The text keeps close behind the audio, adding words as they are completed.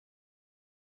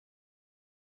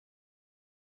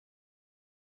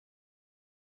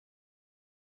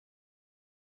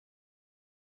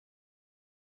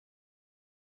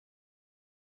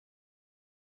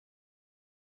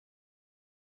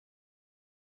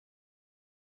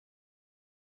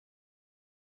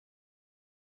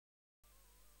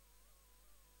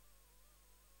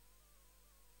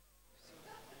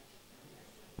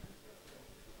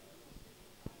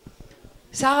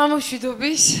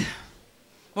საღამოშვიდობის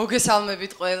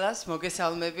მოგესალმებით ყველას,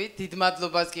 მოგესალმებით, დიდ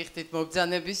მადლობას გიხდით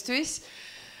მოგზანებისთვის.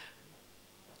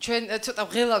 ჩვენ ცოტა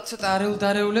ღელავთ, ცოტა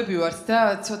არეულდარეულები ვართ და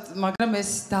მაგრამ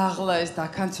ეს დააღლა, ეს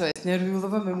დაკანცვა, ეს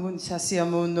ნერვიულობა მე მგონი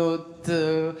სასიამოვნოდ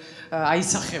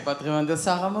აისახება დღევანდელ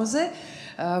საღამოზე.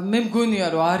 მე მგონია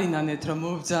რომ არინანეთ რომ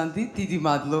მოვბრძანდით, დიდი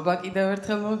მადლობა კიდევ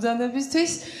ერთხელ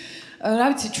მობრძანებისთვის. რა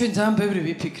ვიცი, ჩვენ ძალიან ბევრი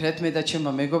ვიფიქრეთ მე და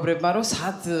ჩემმა მეგობრებმა რომ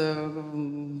სად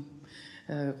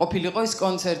ყოფილიყო ეს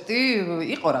კონცერტი,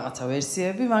 იყო რაღაცა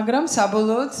ვერსიები, მაგრამ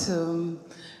საბოლოოდ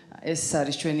ეს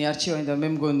არის ჩვენი არჩევანი და მე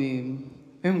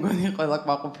მგონი ყველა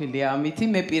კმაყოფილია ამითი.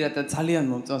 მე პირადად ძალიან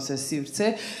მომწონს ეს სივრცე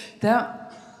და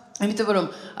იმიტომ რომ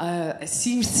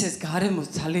სივრცეს გარემოს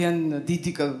ძალიან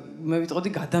დიდი მე ვიტყოდი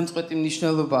გადამწყვეტი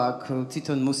მნიშვნელობა აქვს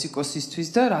თვითონ მუსიკოსისთვის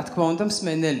და რა თქმა უნდა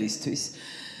მსმენელისთვის.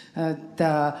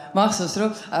 და მახსოვს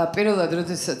რომ პირველად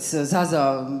როდესაც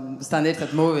ზაზასთან ერთად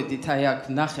მოვედით აი აქ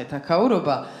ნახეთ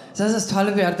აქაურობა, ზაზას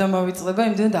თვალები არ დამავიწყდება,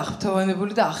 იმდენად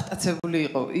აღფრთოვანებული და აღტაცებული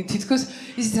იყო. თითქოს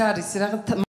ის არის რაღაც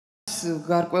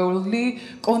გარკვეული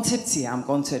კონცეფცია ამ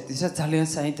კონცერტის, რაც ძალიან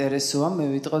საინტერესოა, მე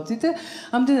ვიტყოდი და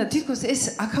ამდენად თითქოს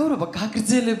ეს აქაურობა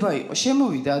გაგრძელება იყო.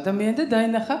 შემოვიდა ადამიანი და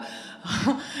დაინახა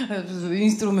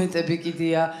ინსტრუმენტები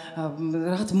კიდია,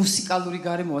 რაღაც მუსიკალური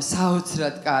გარემოა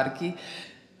საოცრად კარგი.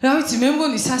 რა ვიცი, მე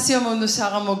მგონი სასიამოვნო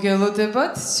საღამო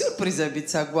გელოდებათ, სიურპრიზებიც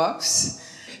აგვაქვს.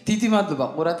 დიდი მადლობა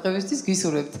ყურადღებისთვის,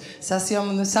 გისურვებთ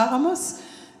სასიამოვნო საღამოს,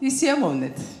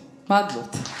 ისიამოვნეთ.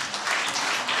 მადლობთ.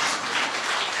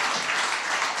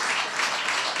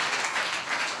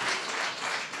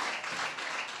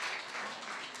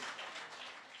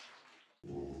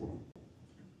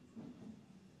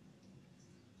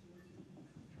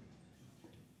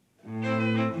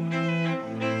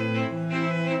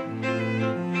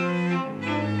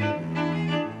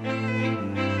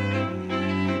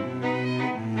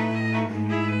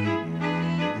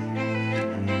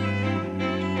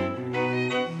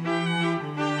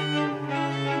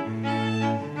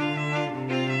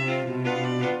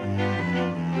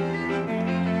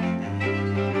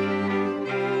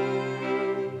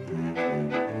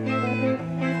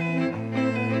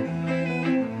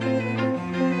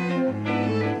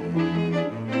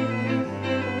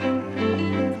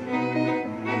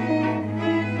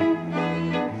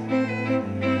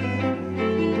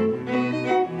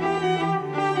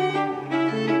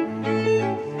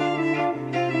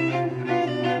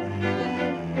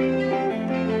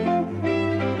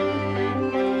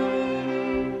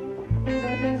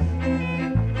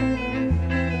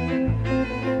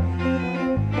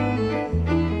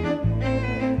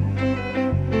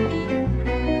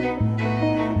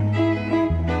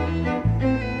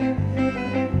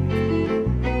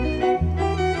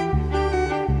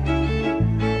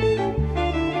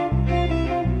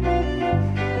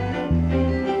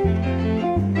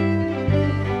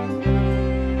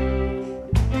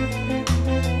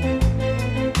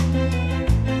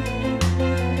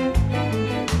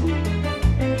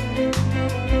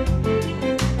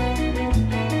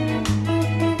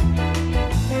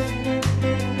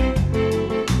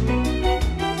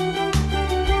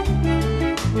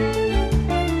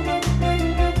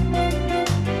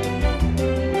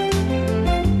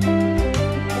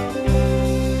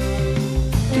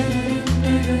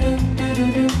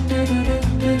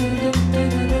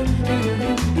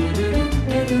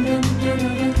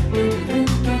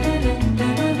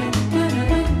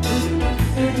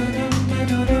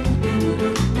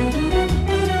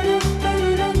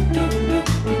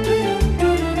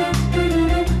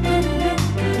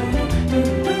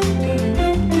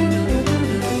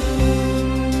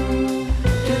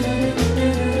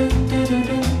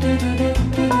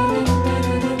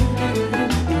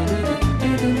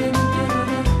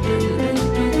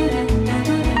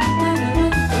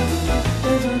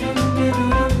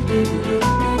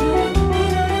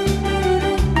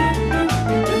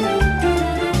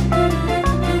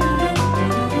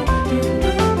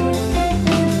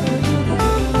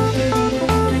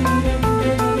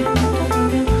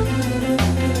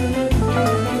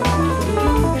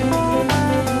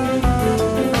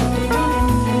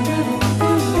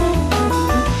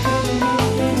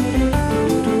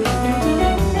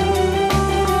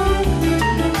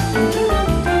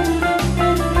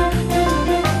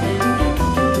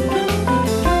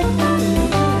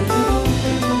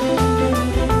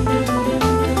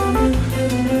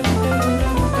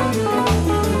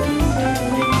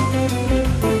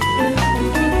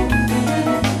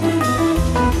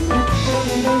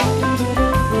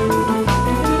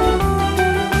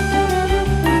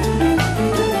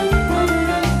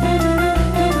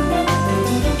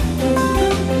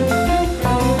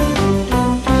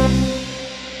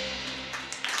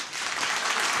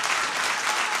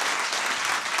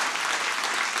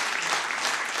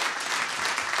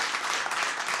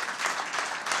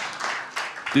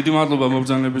 დიდი მადლობა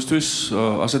მობრძანებისთვის.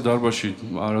 ასე დარბაზში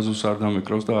არასდროს არ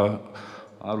დამეკრავს და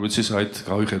არ ვიცი საით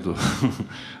გავიხედო.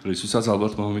 რისთვისაც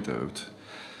ალბათ მომიტევებთ.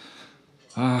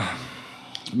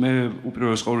 მე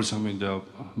უპირველეს ყოვლისა მინდა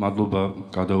მადლობა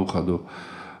გადაუხადო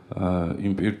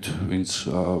იმ პირთ, ვინც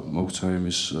მოგცა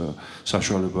იმის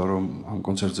საშუალება, რომ ამ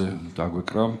კონცერტზე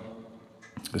დაგვეკრა.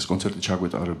 ეს კონცერტი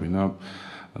ჩაგვეტარებინა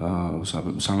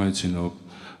სამედიცინო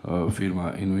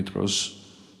ფირმა ინვიტროს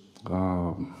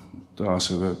და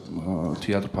ასევე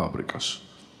თეატრ ფაბრიკას.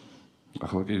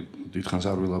 ახლა კი დიდხანს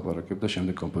არ ვილაპარაკებ და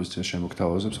შემდეგ კომპოზიციას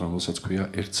შემოგთავაზებს, რომელსაც ქვია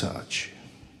 1 საათში.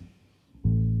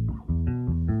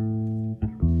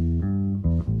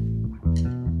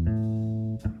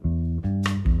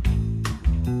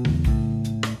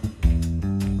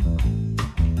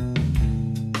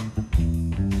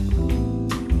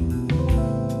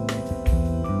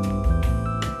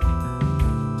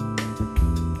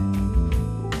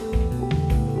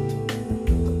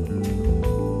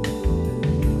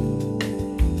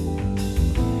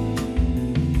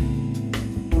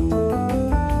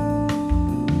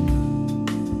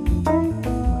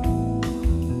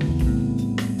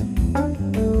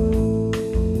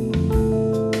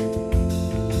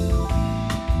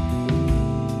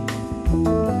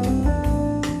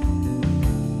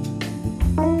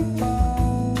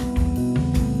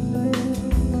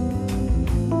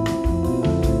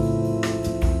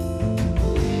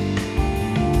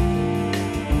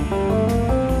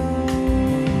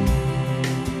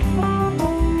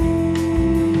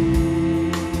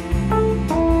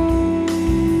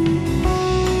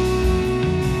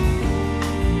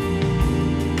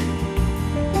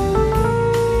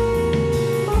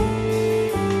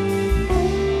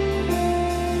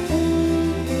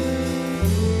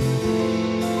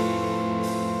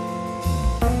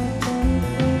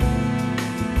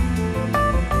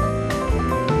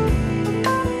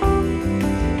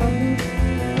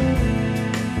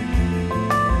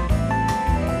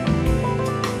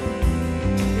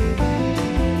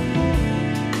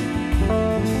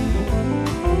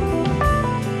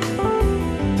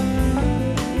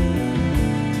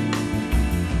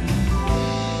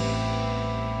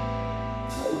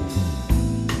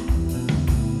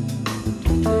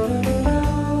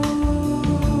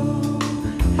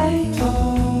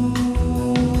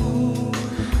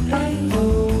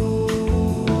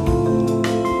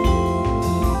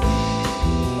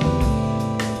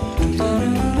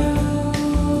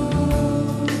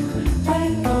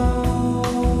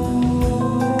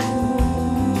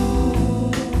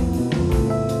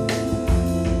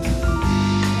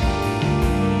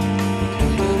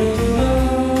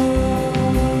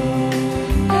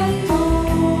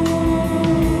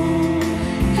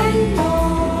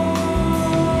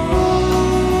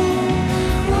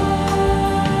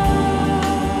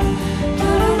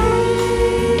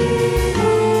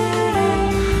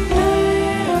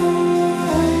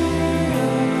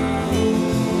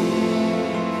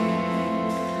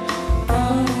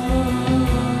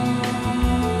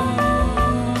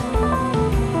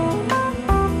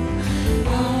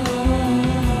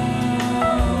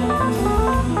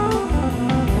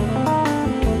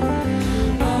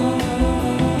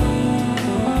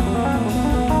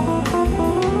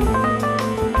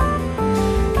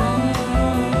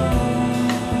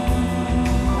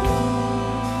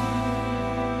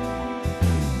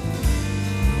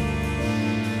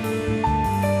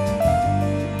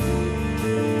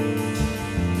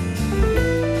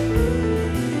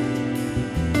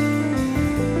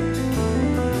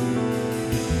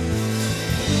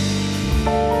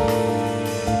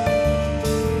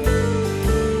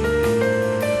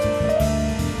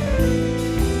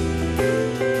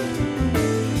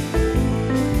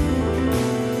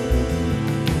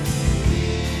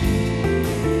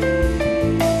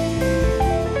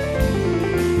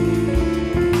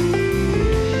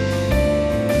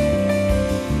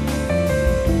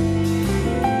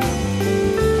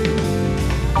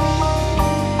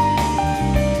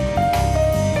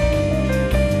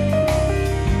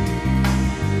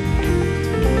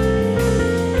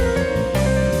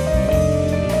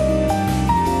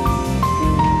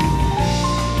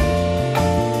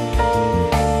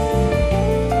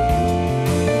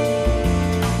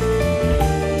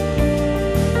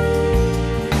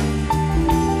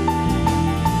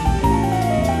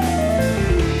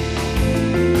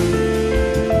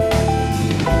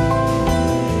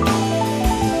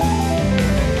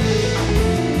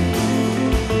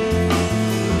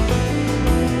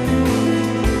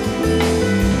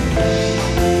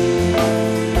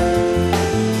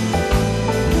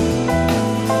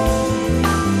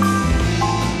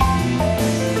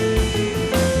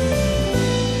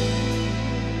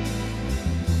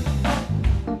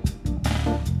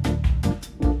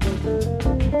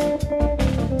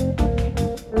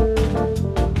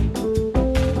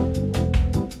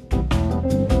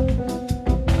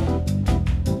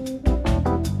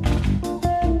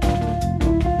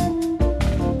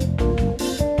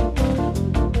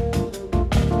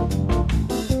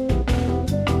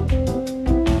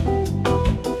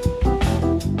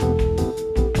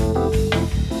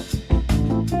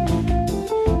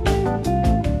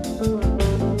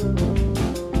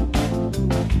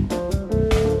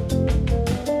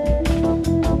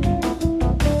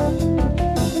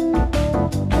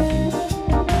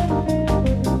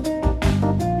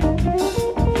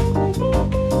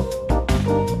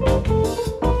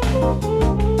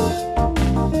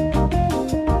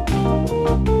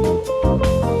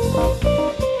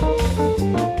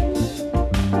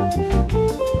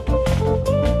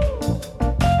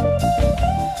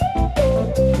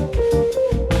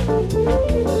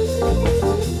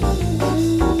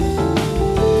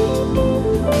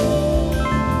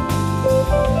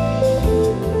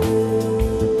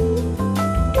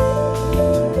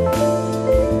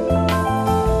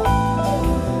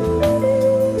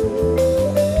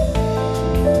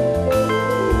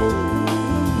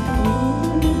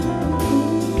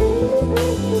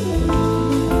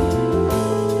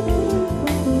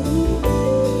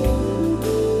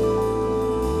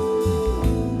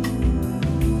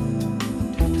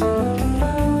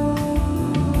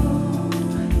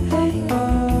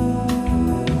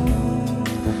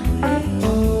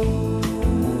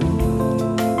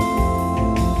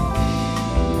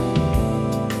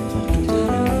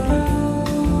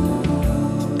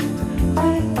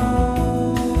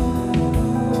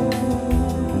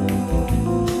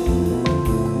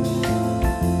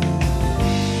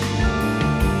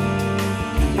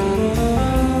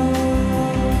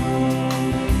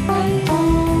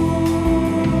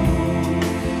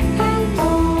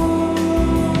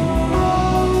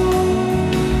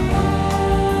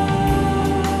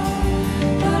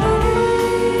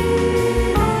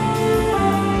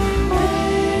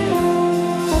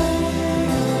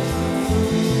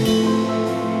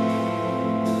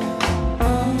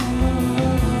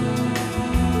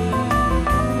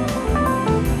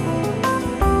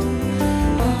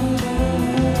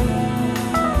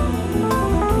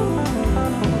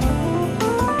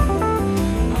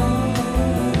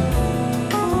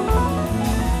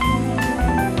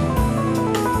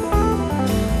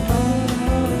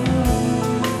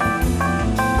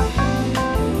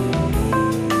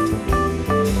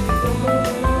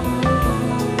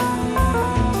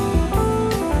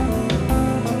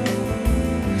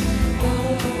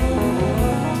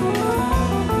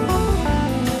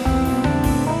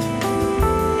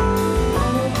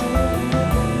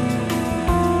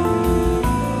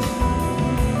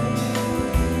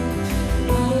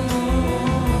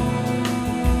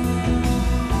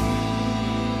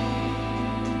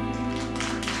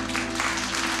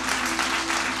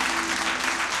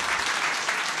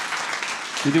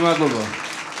 დიდი მადლობა.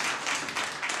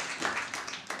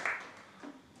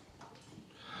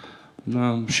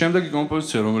 შემდეგი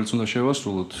კომპოზიცია, რომელიც უნდა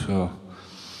შევასრულოთ,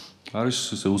 არის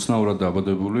ესე უცნაურად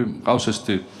დაბადებული. ყავს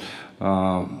ესეთი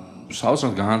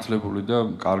საოცრად განათლებული და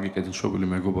კარგი კეთილშობილი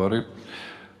მეგობარი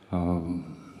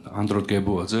ანდროდ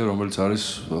გებოაძე, რომელიც არის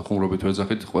ხუმრობით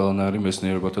ვეძახით ყველანაირი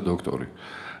მეცნიერებათა დოქტორი.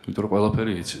 იმიტომ რომ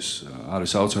ყველაფერი იცის. არის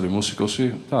საოცარი მუსიკოსი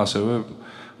და ასევე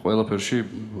ყველაფერში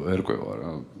ერკვევა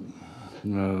რა.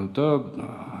 და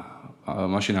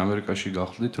მაშინ ამერიკაში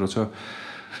გახლდით, როცა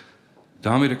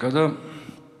დაამერიკა და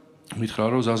მითხრა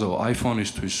რომ ზაზაო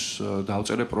iPhone-ისთვის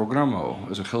დავწერე პროგრამაო,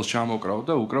 ესე ხელს ჩამოკრავ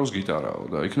და უკრავს გიტარაო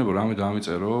და იქნება რამე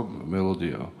დამიწერო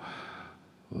მელოდიაო.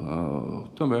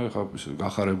 და მე ხა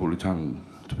გახარებული თან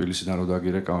თბილისიდან რო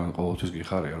დაგირეკავენ, ყოველთვის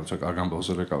გიხარია, როცა კარგ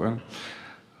ამბავზე რეკავენ.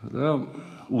 და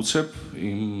უცებ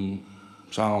იმ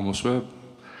სამოსვე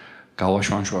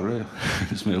გავაშვანშვალე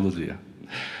ეს მელოდია.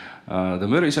 და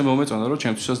მე ისე მომეწონა რომ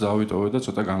ჩემთვისაც დავიტოვე და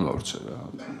ცოტა განვავრცე რა.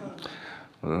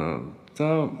 და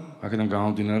აქედან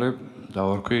გამომდინარე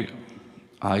დავარქვი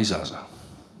აი ზაზა.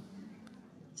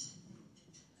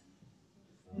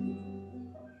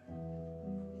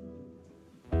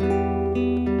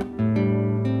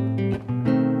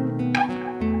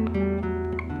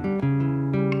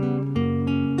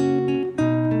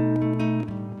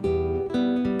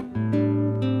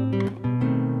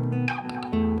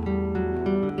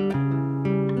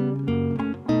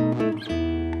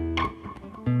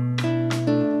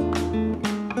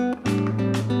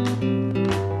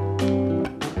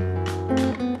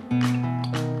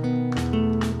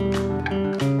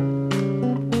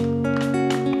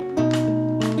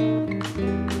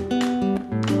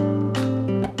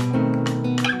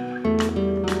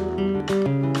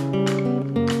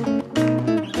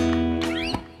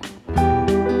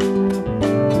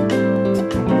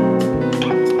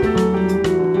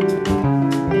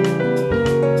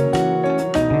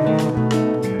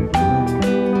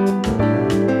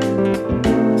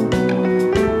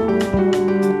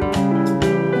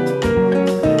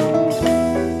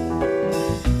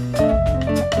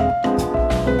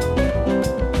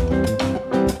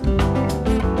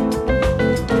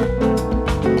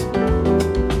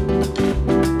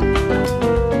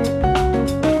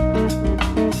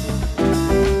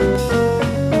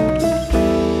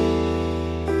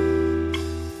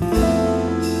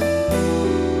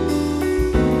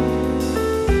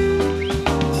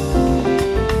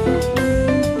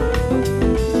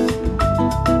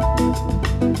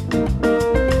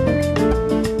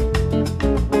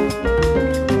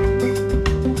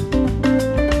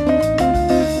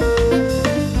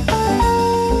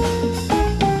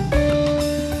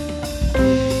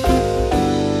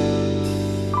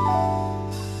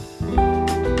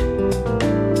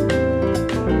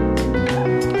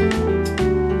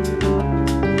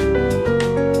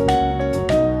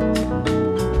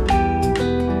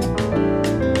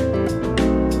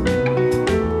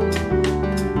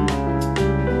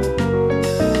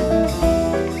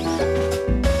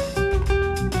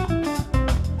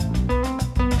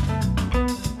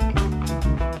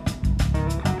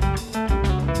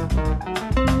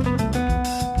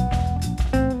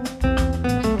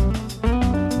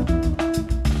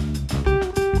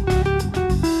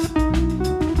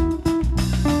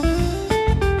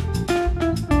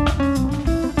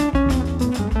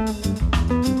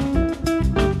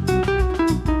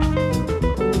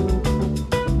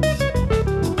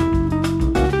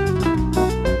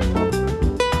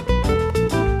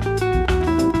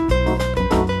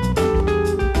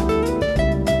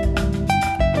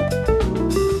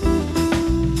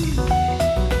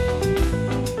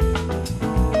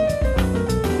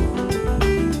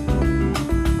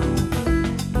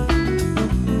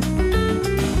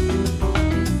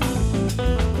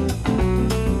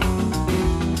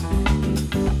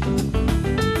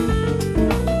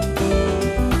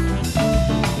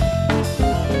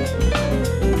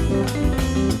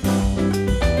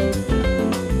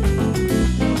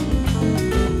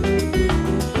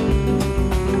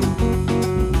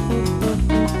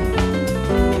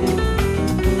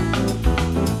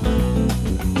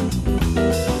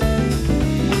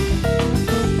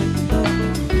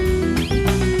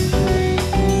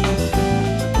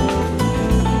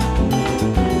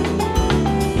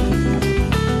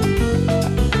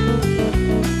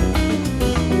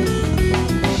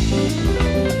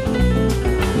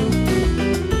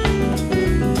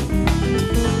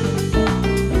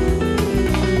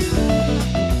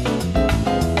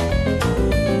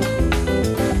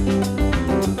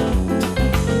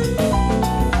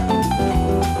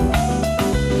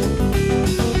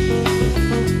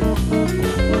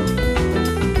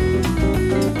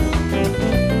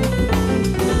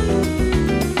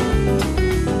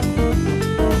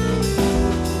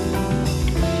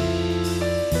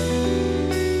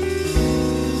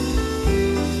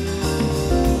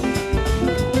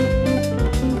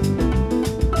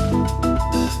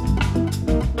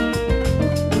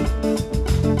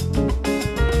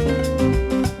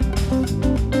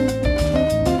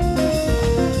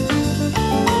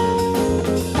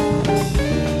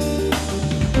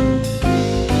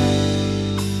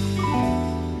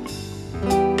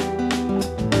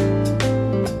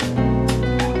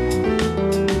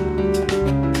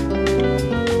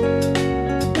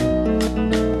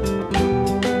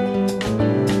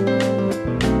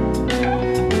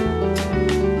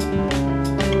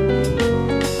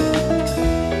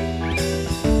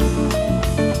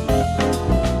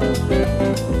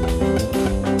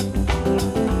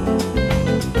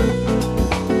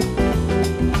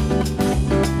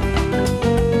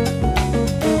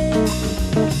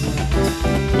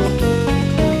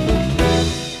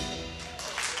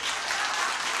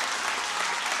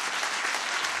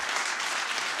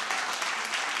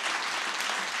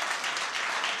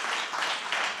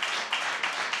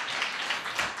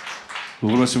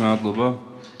 უღრესი მადლობა.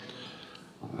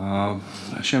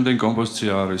 Შემდეგი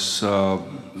კომპოზიცია არის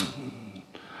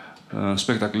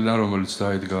სპექტაკლიდან, რომელიც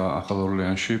დაიდგა ახალ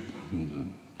ორლეანში.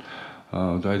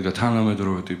 დაიდგა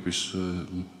თანამედროვე ტიპის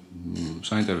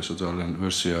საინტერესო ძალიან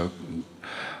ვერსია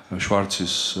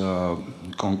შვარცის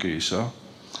კონკიისა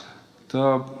და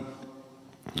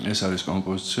ეს არის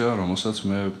კომპოზიცია, რომელსაც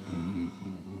მე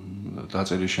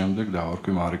დაწერის შემდეგ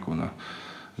დავარქვი მარიკუნა.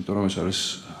 იმიტომ რომ ეს არის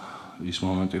ის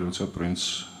მომენტი, როცა პრინცს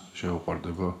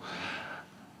შეუყვარდება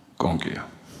კონკია.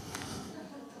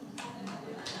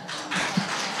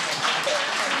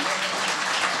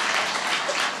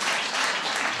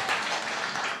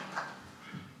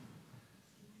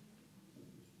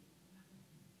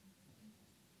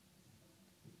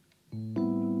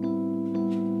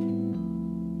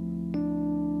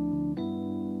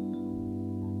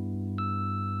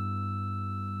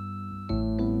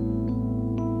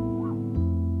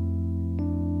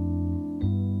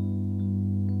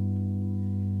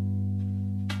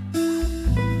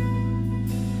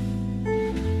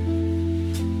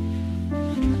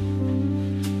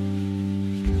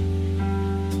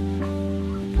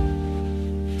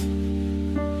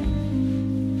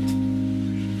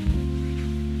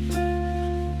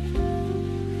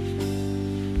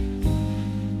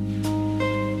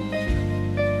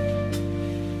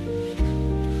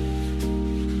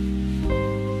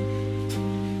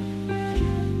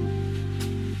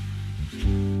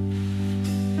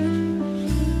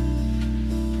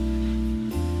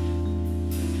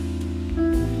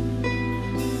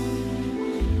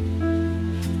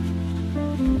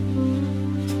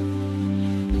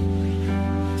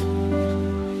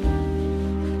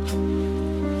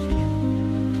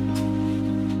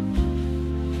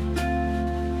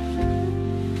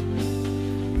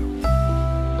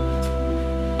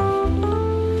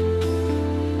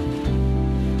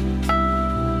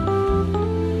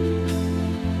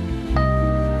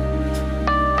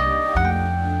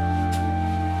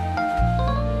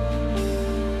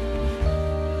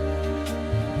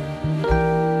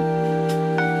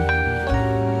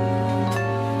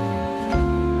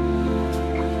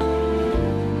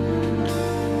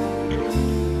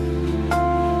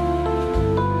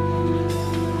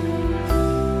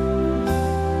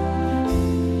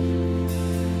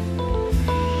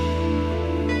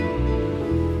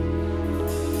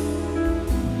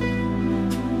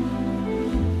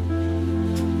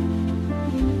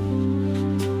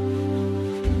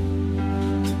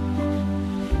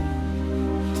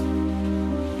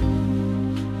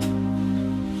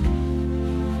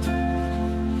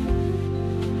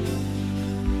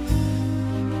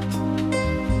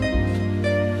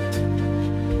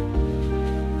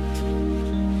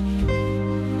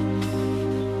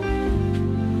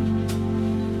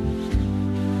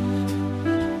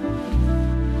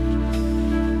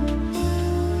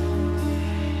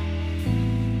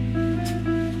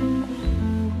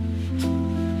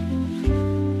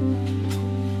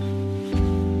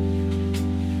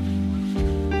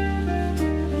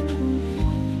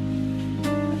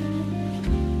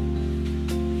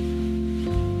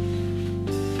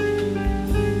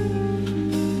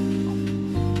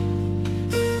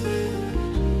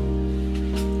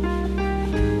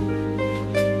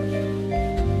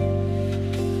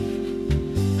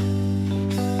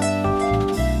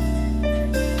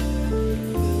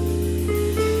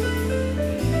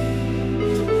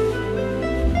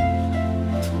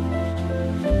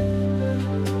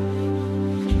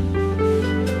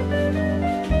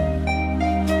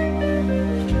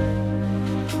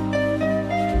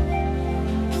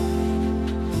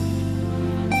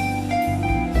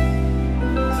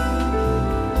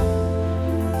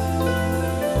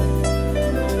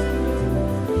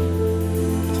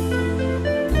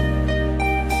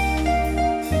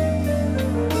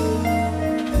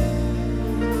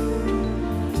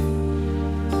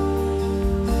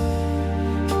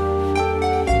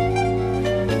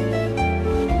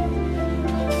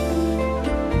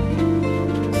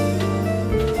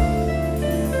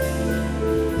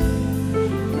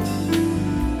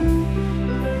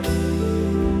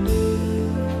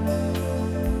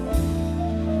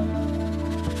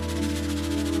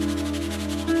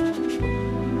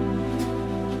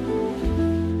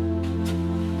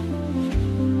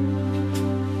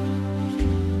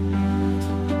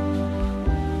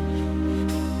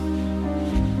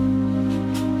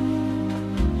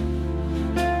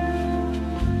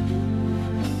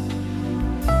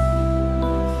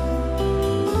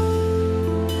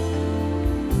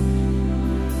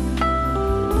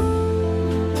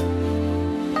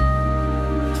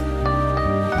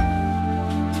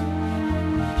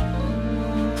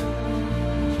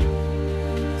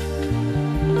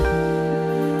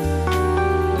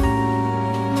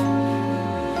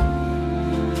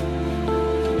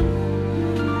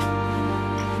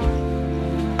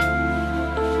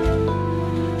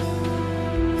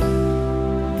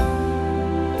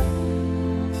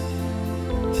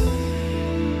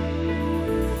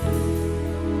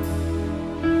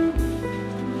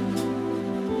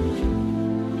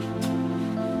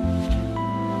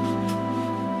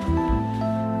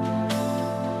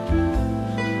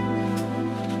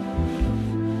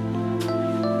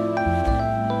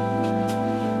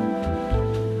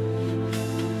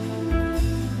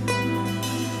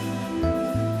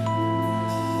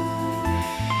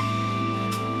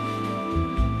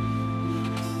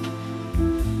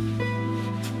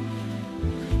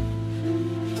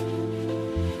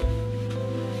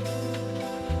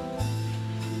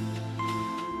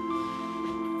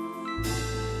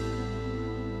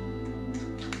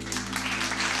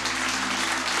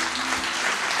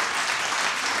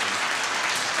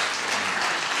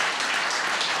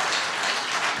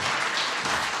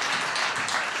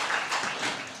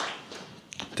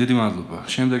 დიდი მადლობა.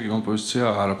 შემდეგი კომპოზიცია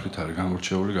არაფრით არის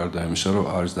გამორჩეული გარდა იმისა, რომ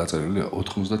არის დაწერილი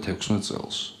 96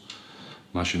 წელს.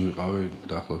 მაშინ ვიყავი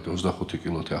დაახლოებით 25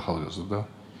 კილოთი ახალგაზრდა.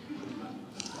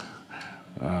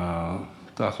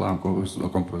 და ახლა ამ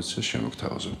კომპოზიციას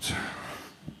შემოგთავაზებთ.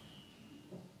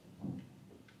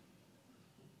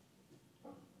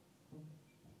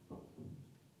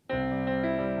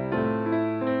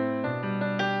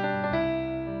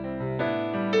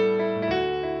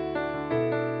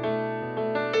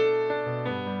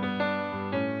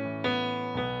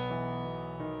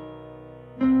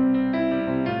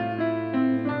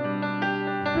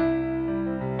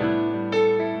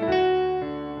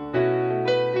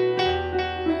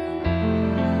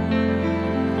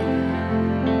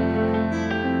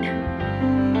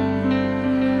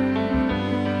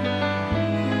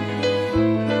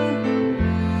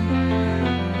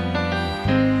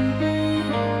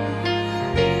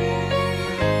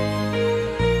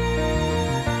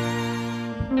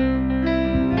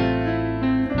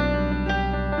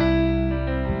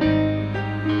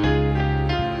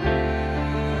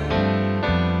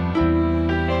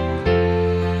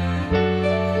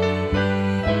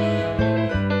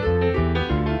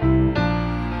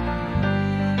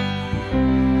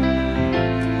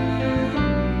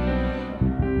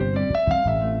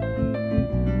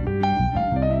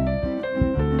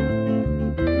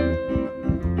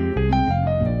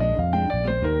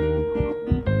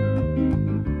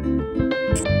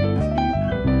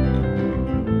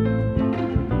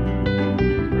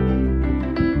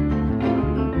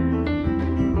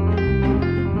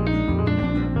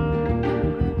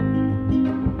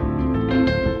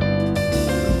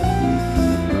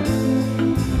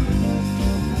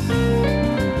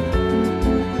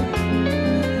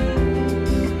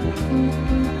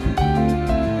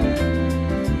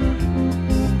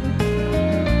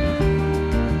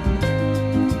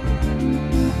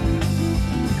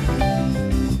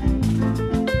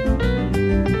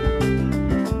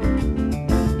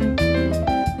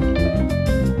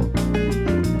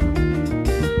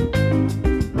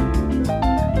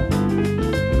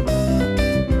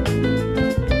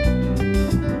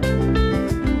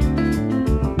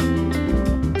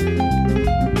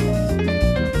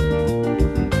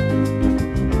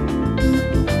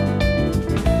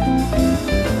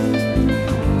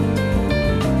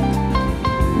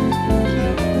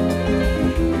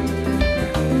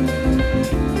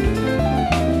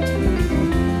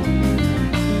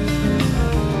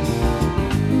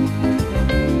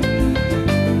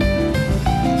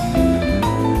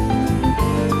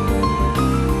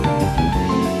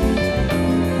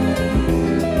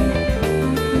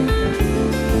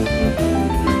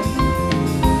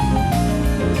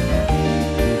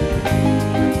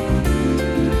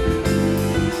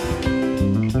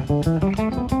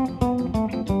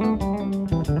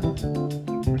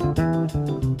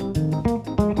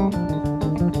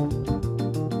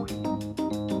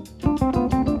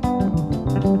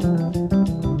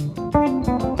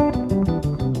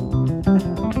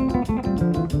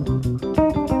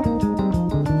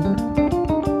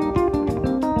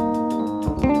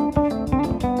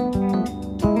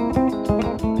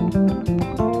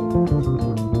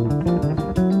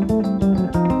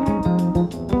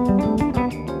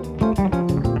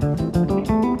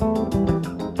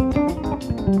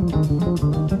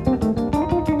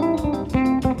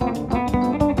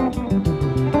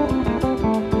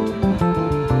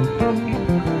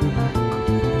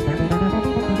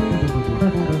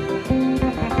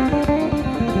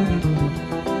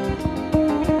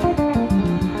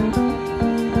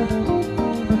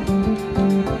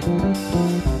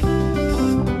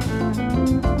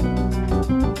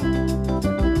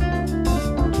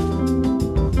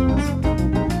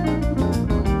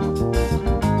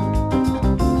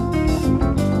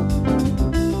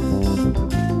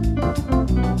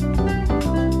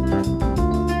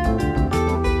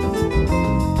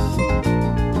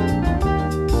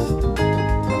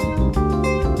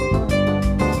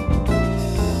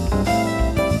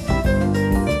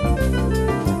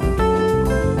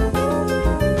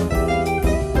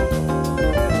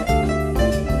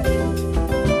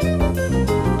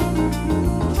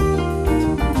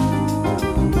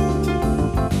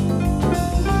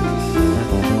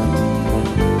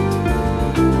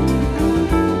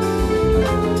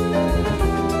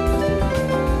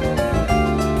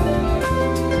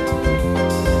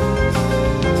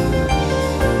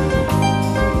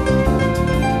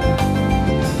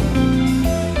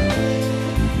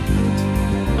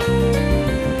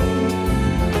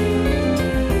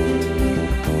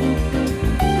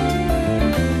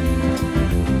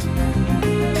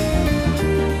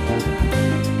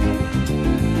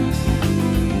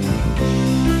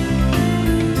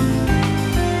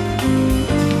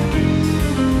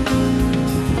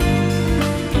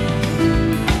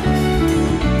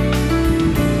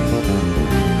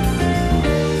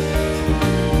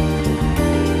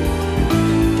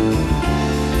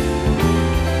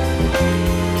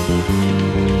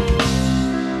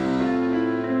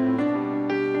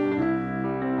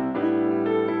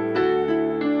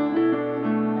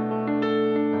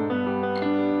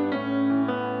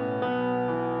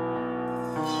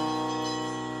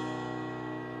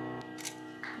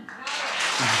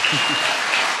 მე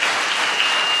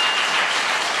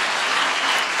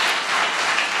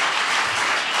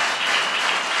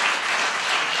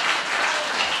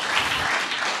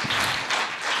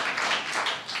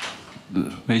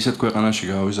ისეთ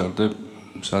ქვეყანაში გავიზარდე,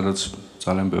 სადაც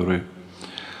ძალიან ბევრი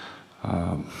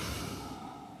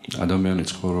ადამიანი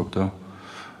ცხოვრობდა,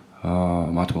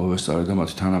 მათ მოვესწარე და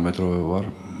მათი თანამედროვე ვარ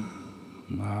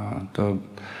და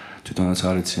თვითონაც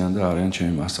არიციან და არიან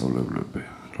ჩემი მასწავლებლები,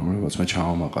 რომლებიც მე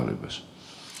ჩამომაყალიბეს.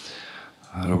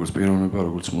 როგორც პიროვნება,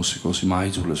 როგორც მუსიკოსი,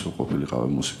 მაიძულეს რომ ყოფილიყავი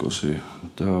მუსიკოსი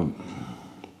და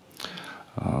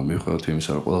მიუხედავად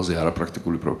იმისა, რომ ყველაზე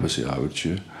არაპრაქტიკული პროფესია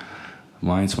ავირჩიე,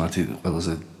 მაინც მათი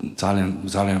ყველაზე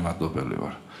ძალიან მადლობელი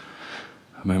ვარ.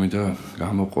 მე მინდა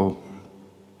გამოყო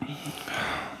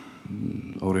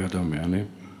ორი ადამიანი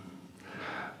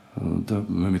და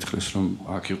მე მითხრეს რომ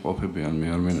აქ იყოფებიან მე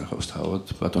არ მენახავს თავად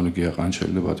ბატონი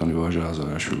გიაყანჩელი და ბატონი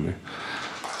ვაჟა-აზარაშვილი.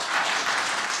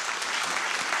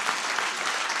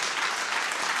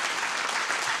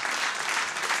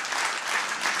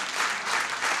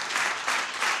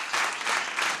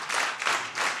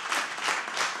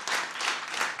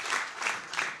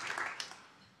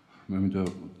 მე მინდა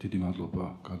დიდი მადლობა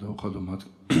გადავხადო მათ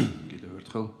კიდევ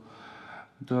ერთხელ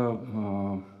და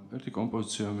ერთი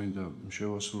კომპოზიცია მინდა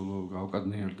შევასრულო,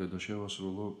 გავკადნიერდე და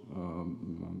შევასრულო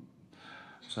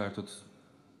საერთოდ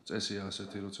წესია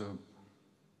ასეთი, როცა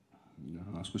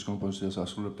ასკვის კომპოზიციას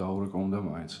ასრულებ დაურეკო უნდა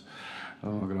მაინც,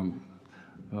 მაგრამ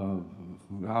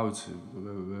რა ვიცი,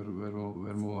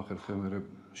 ვერ მოახერხე მე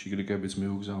შიგრიკებიც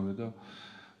მიუგზავნე და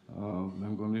მე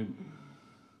მგონი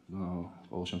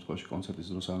ყოველ შემთხვევაში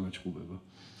კონცერტის დროს არ მეჩხუბება.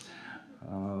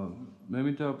 მე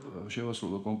მინდა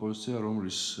შევასრულო კომპოზიცია,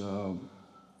 რომლის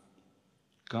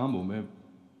გამო მე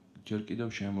ჯერ კიდევ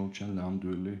შემოვჩენ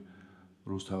ნამდვილი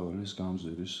რუსთაველის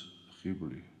გამზირის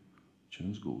ხიბლი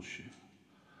ჩემს გულში.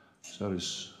 ეს არის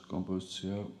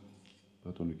კომპოზიცია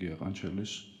ბატონი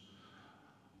გიაყანჩელის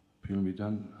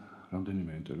ფილმიდან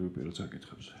რამდენიმე ინტერვიუ პირველ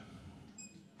საკითხებზე.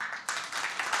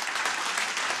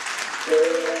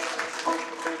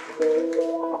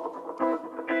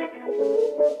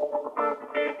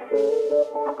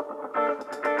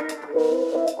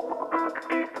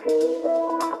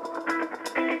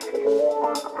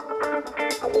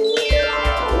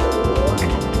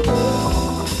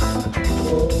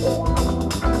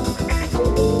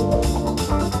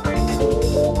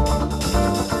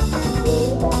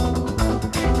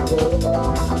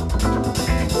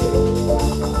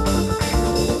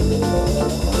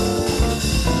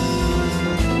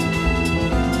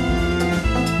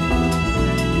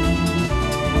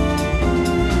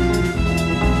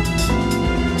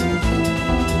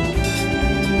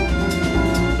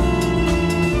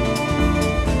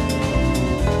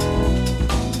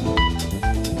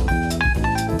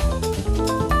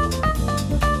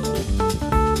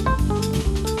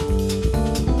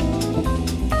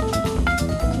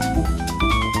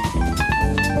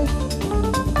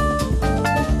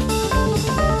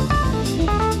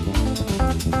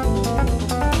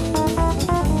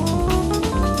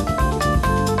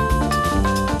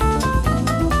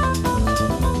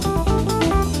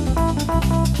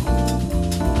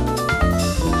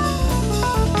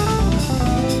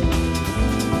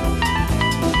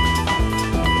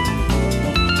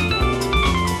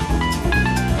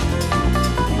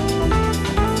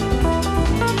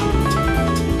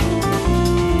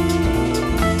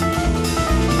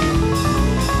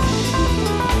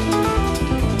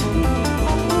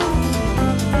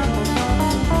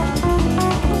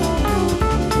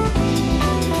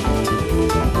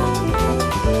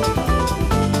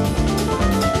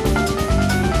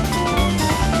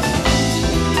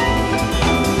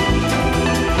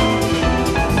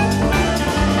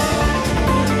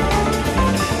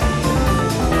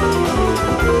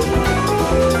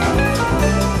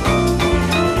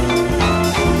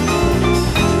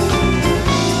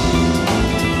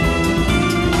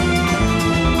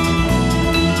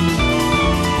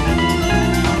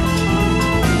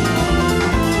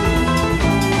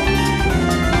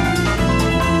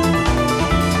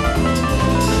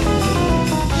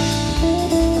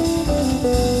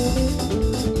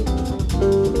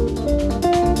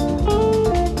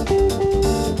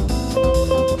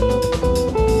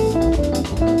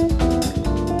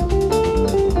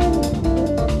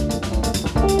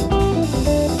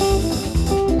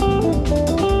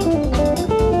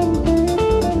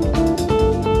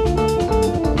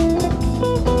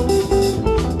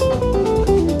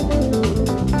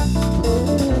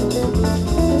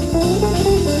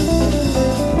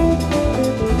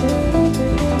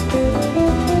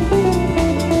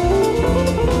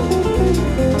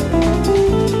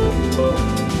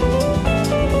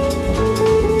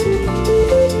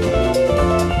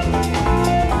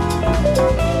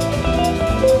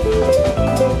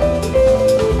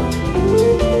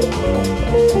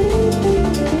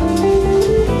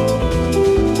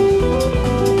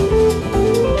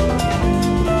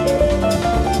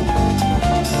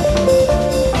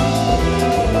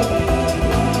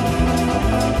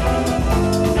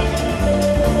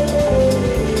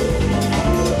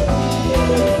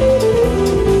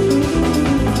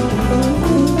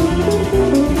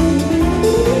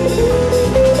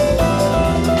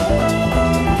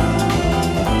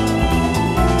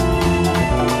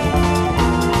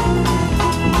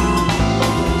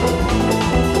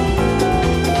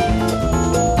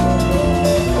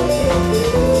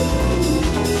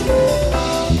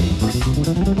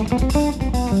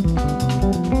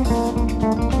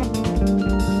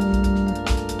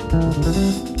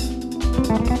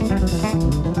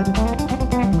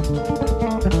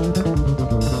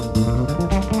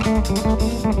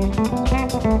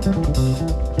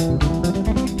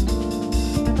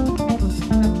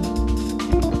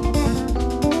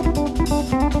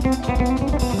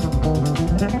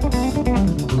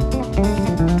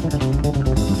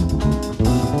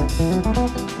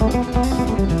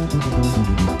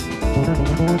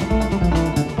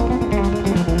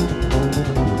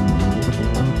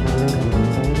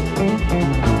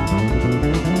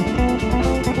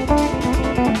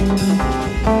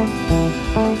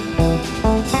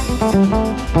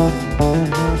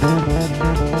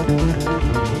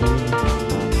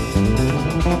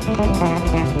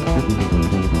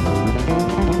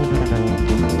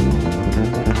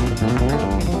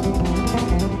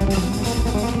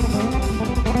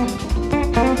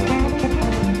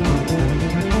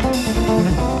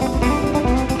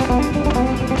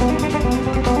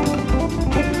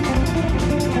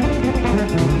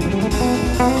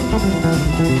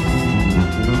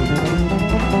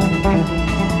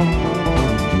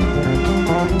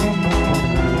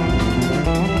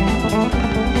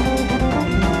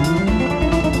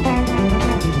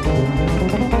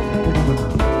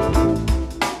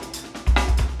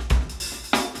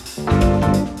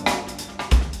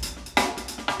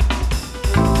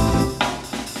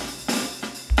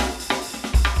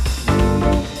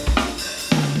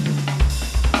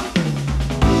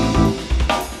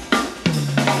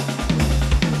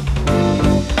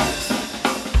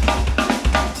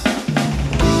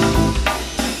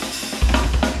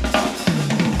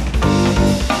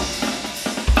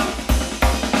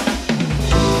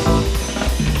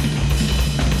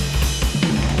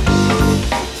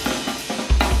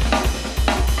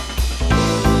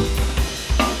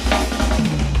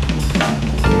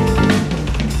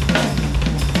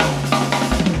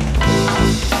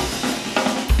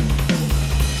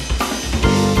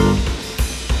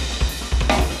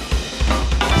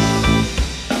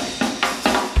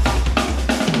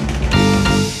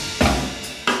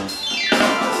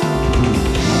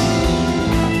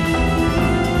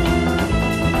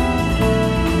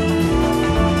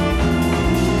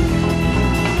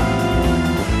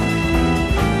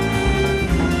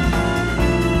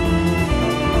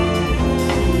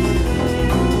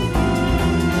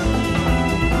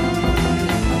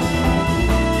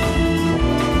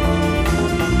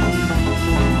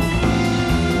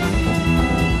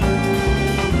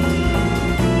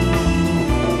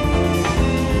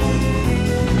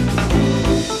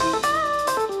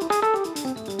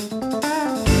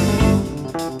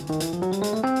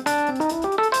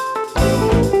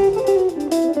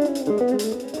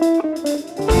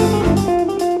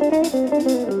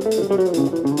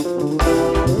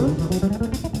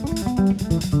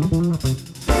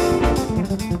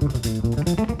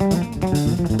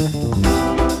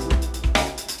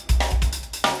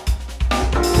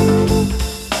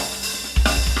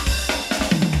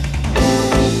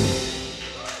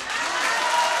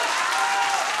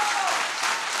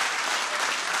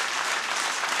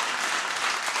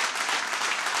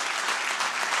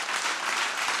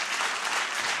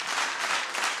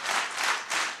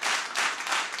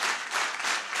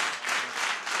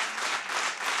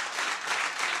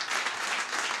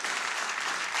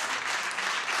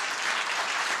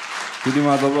 დიდი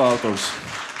მადლობა ავტორს.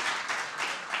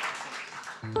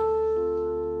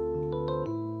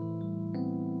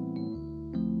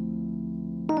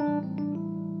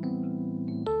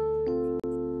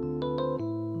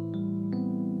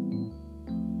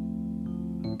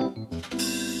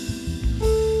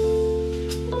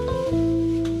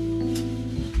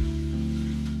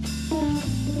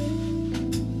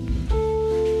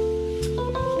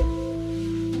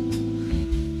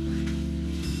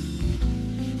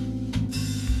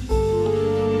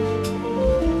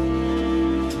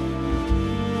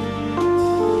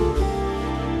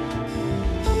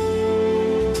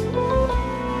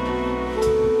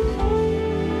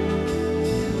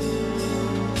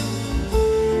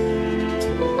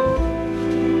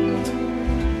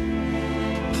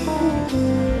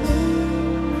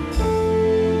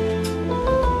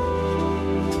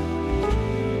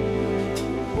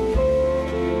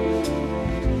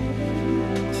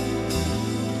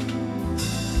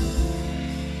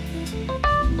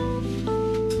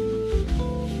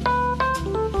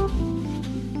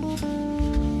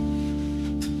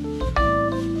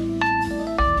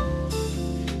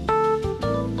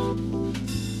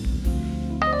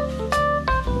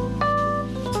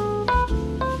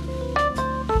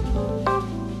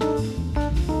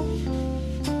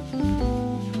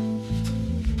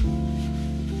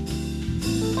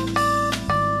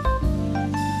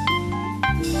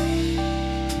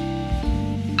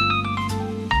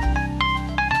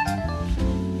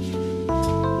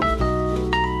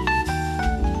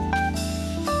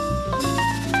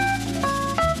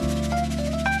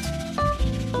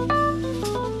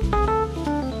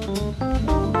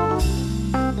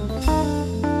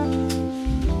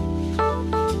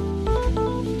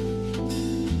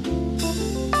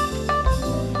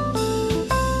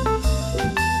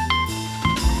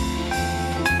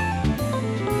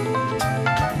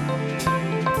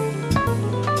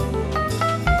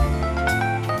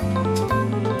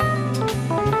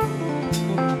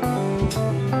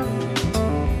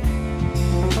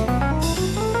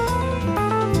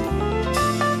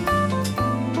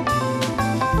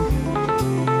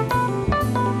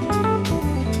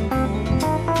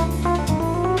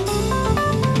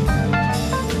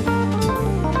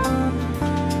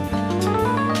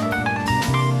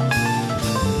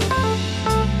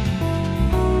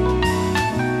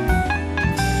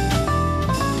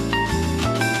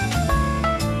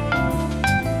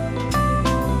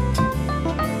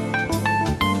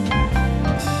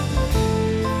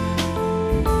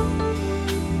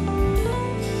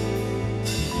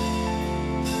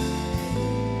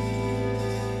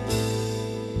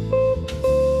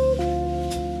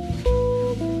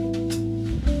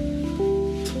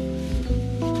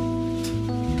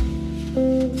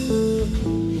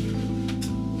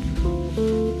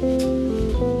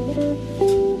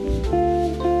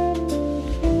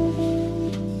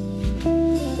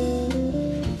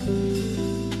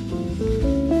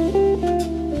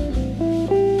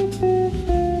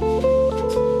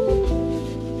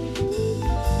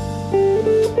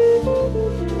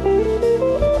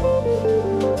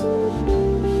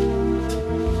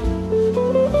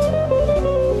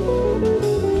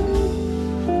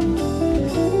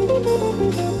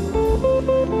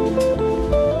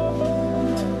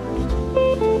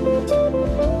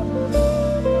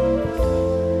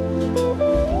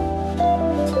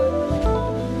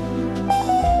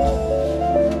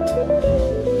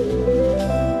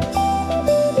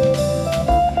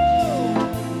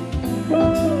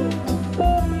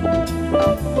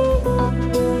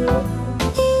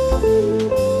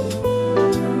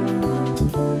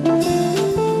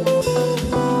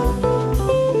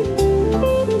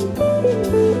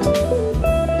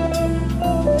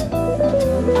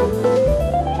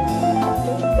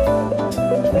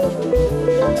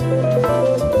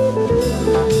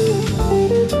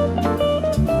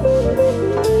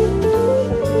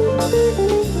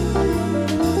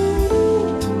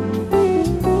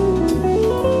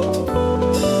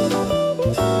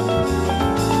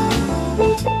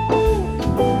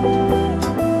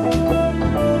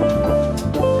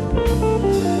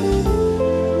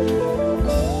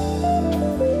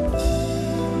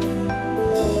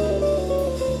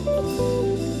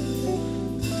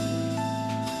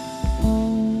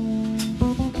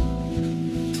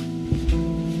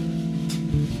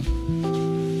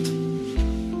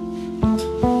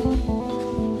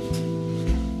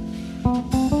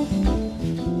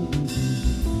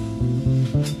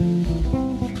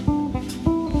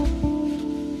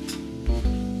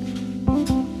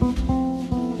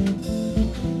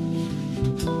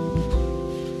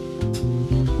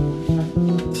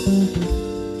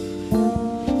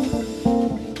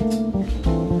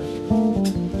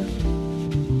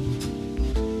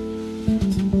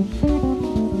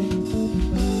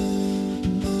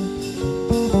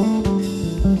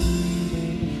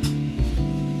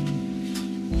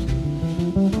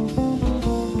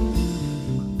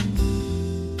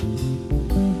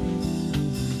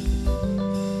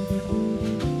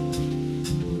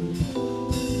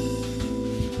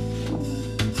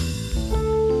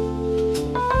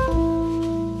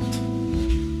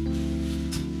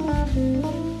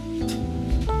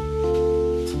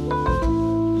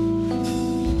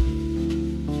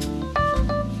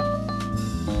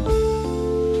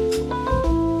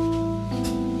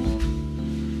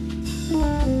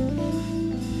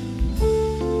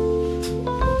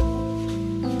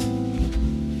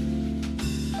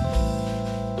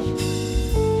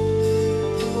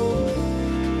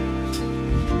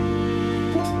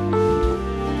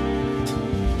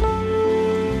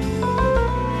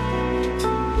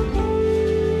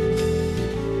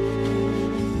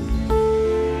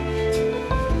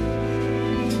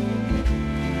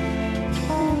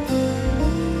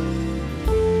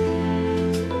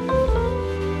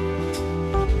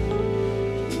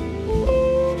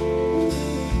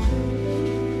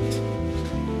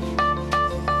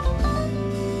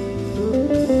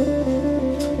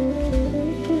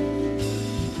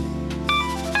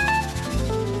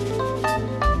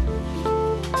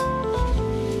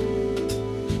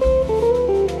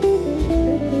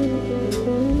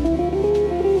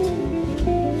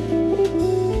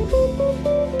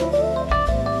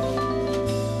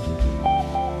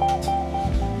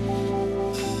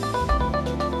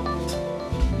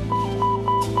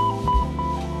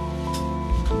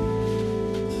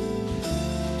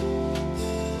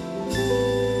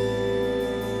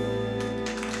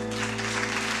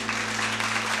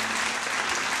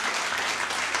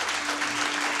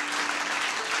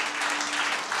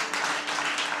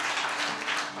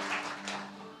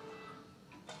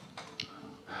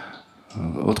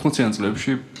 80-იან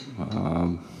წლებში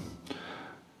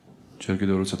ჯერ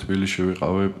კიდევ როცა თბილისში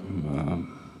ვიყავი,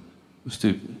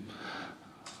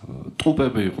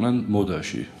 ტყუპები იყვნენ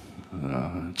მოდაში,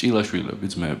 ჭილაშვილები,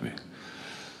 ძმები.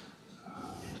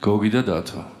 გოგი და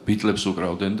დათო, ბიტლებს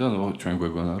უკრავდნენ და ჩვენ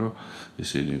გვეგონა რომ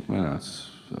ისინი იყვნენ რაც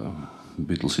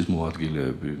ბიტლსის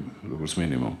მოადგილეები, როგორც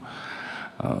მინიმუმ.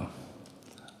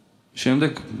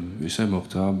 შემდეგ ისე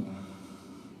მოხდა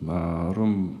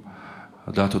რომ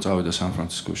დათო წავიდა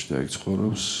სან-ფრანცისკოში და იქ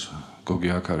ცხოვრობს, გოგი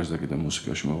აქ არის და კიდე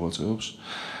მუსიკაში მოღვაწეობს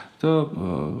და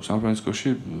სან-ფრანცისკოში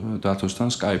დათოსთან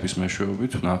სკაიპის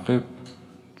მეშვეობით ვნახე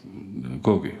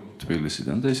გოგი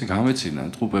თბილისიდან და ისე გამეცინა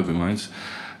ტყუპები მაინც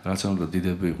რაც უნდა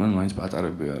დიდები იყვნენ, მაინც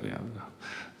პატარები არიან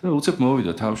და უცებ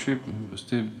მოვიდა თავში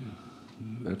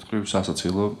ერთხელ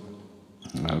სასაცილო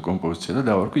კომპოზიცია და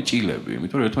დავარქვი ჭილები,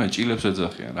 იმიტომ რომ ერთმანეთს ჭილებს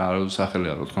ეძახიან, რა სახელი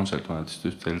არ ვთქვამს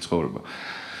ერთმანეთისთვის მთელი ცხოვრება.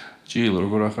 ჭილ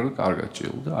როგორ ახლა კარგად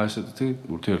ჭილ და აი ესეთი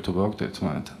ურთიერთობა აქვს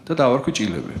ერთმანეთთან და დავარქვი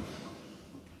ჭილები.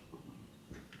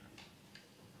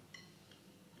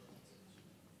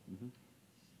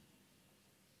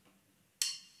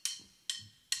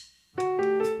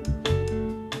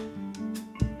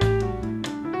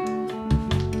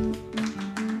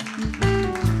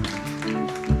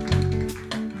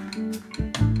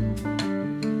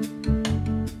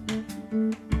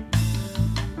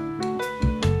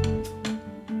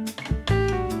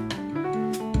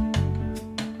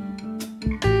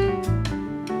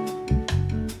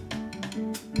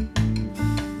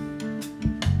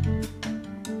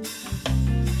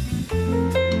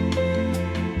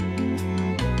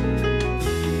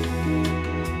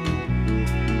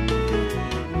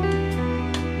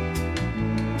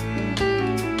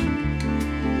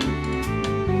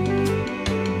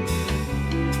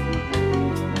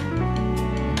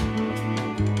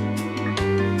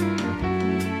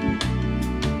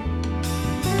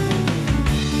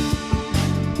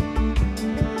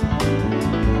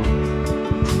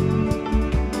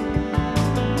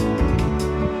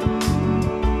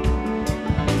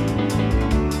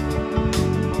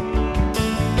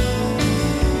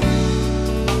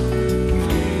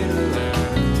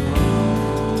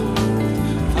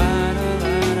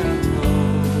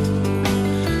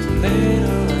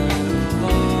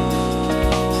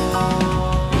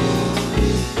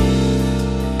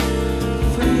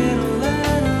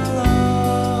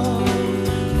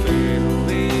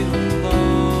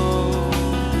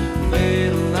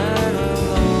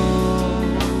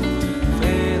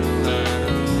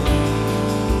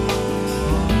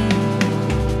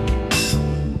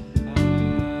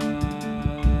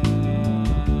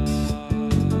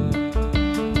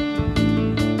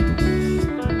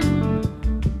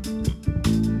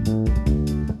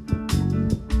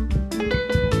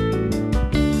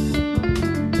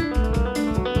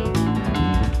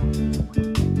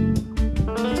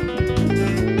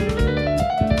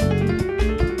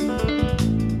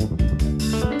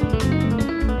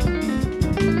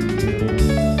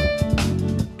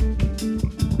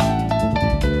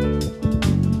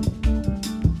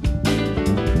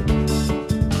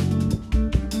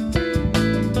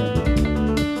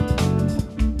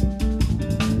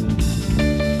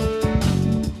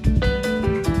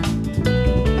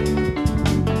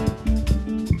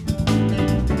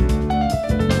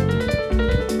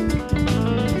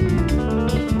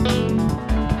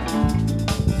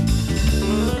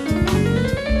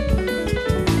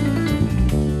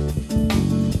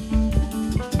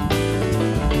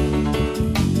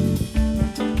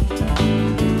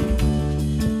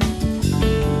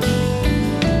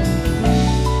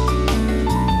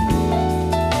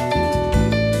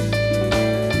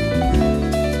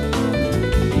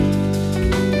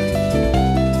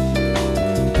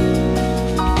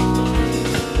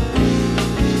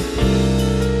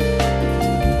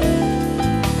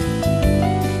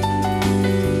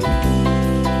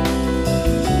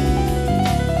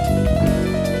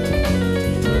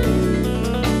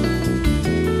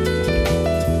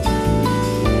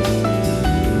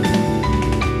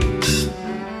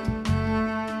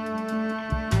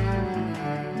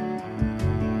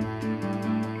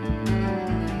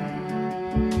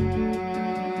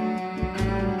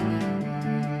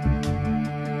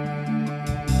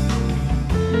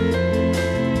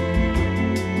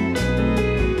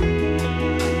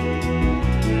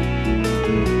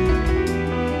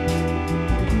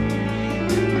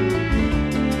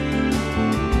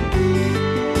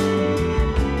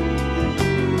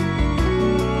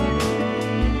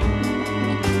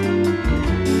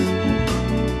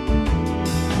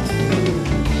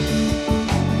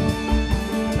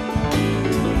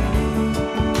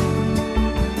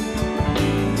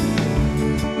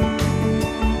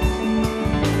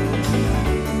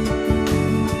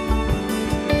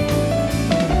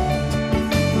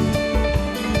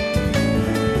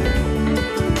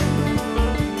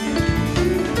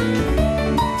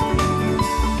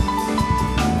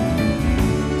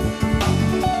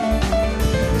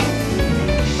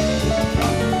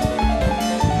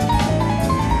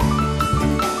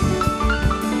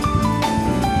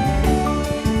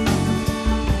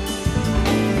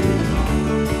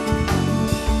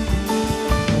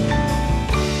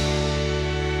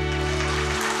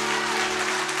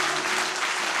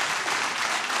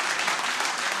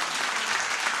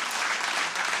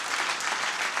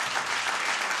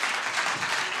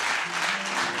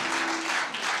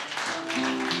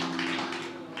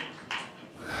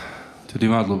 დიდი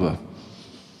მადლობა.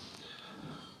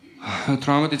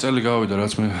 18 წელი გავიდა,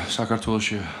 რაც მე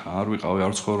საქართველოში არ ვიყავი,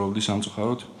 არ ცხოვრობდი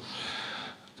სამწუხაროდ.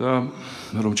 და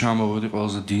რომ ჩამოვედი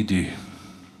ყველაზე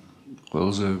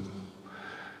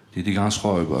დიდი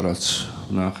განსხვავება, რაც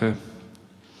ვნახე,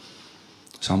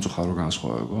 სამწუხარო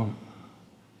განსხვავება.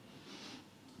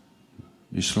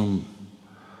 ის რომ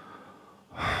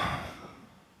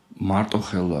მარტო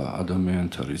ხელა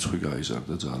ადამიანთა რიცხვი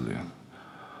გაიზარდა ძალიან.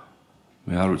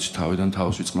 მე არ ვიცი, თავიდან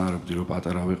თავს ვიწყნარებდი, რომ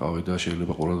პატარა ვიყავი და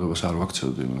შეიძლება ყურადღებას არ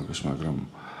ვაქცევდი მაგას, მაგრამ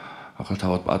ახლა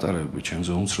თავად პატარები,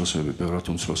 ჩემზე უმცროსები, ბევრად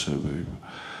უმცროსები,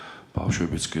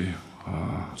 ბავშვებიც კი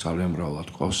ძალიან მრავლად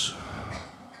ყავს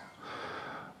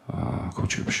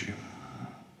ქუჩებში.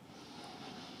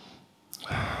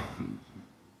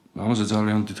 ამაზე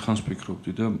ძალიან დიდხანს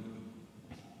ვფიქრობდი და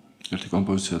ერთი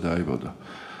კომპოზიცია დაიბადა.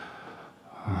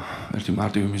 ერთი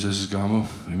მარტივი მიზეზის გამო,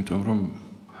 იმიტომ რომ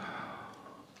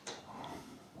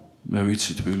მე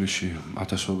ვიცი თბილისში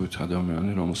ათასობით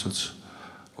ადამიანი, რომელსაც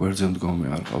გვერდზე მდგომი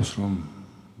არ ყავს, რომ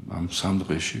ამ სამ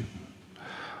დღეში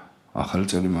ახალი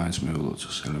წელი მაინც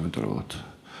მიულოცოს ელემენტარულად.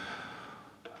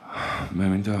 მე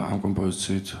მინდა ამ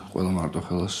კომპოზიციით ყველა მარტო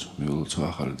ხელას მიულოცო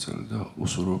ახალი წელი და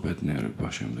უსურვო ბედნიერება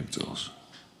შემდეგ წელს.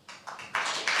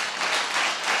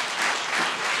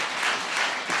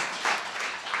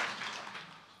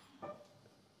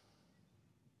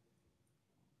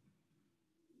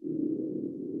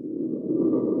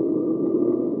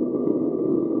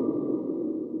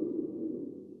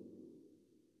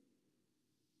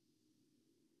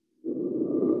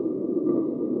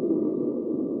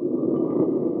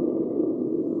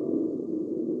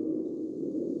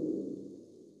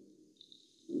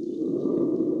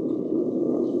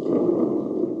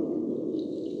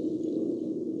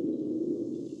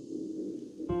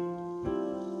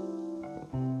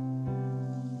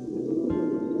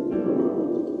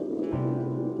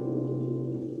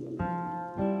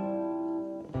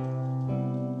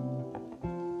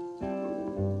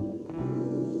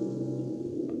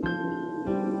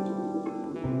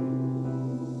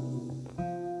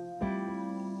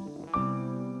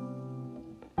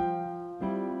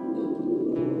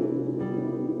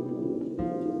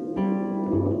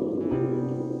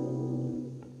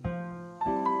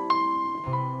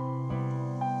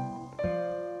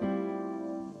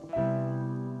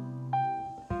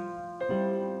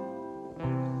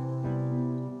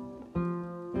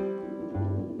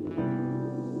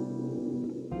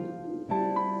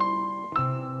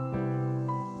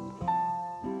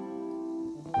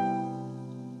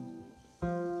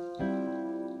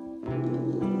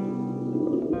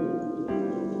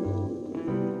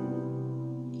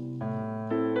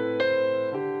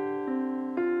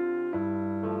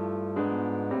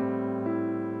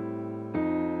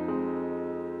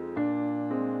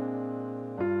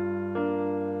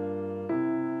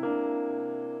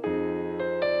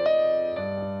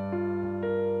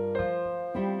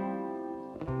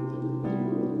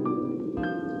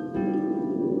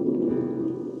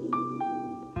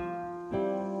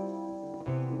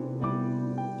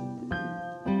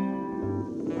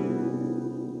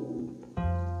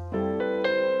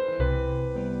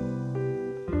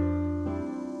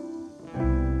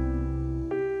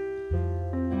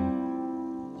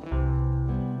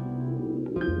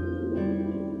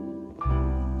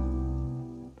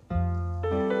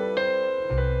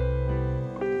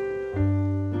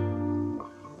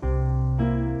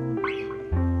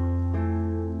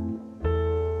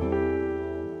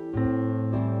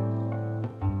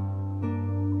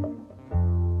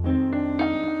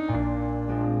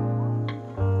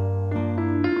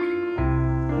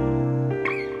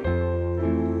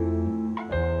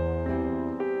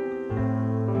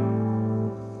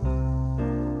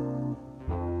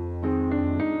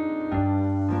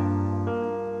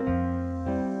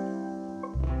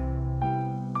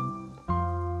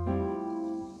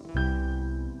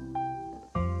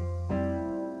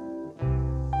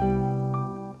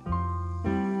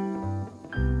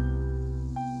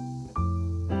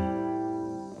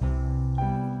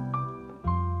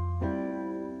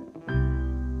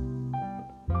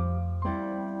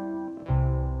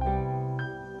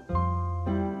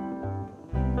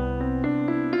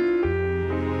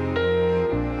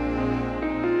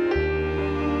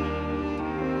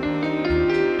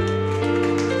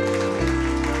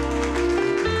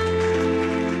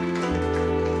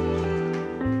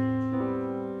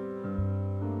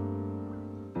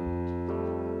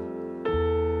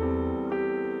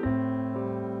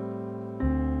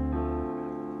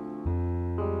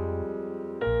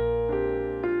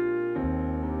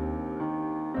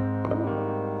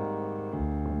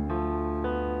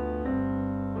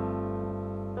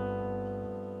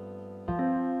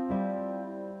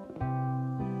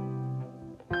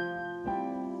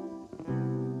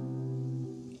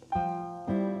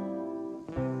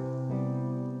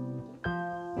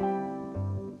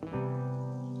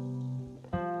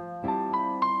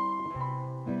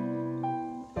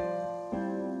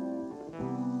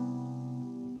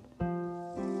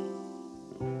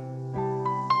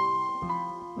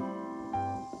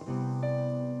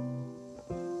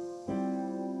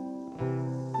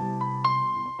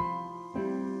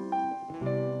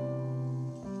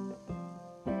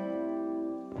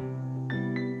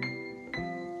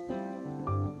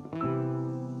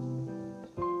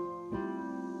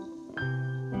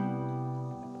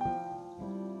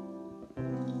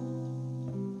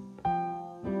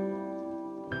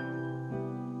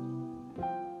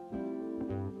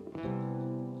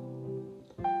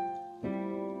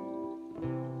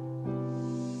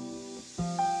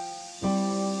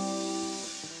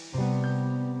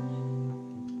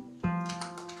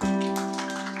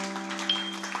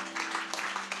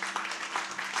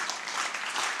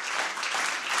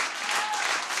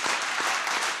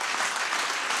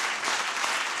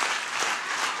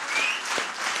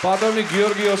 პატონი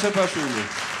გიორგი ოსეფაშვილი.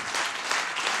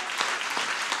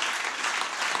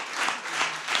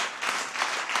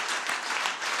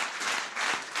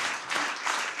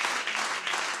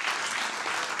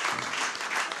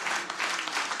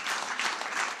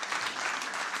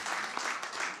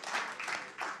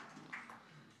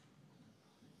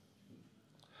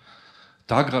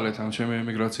 დაგღალეთ ამ ჩემი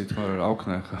ემიგრაციით, მაგრამ რა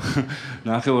ვქნა ხა.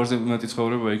 ნახევარზე მეტი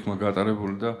ცხოვრება იქ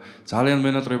მაგატარებული და ძალიან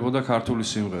მენატრებოდა ქართული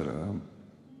სიმღერა.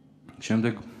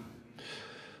 შემდეგ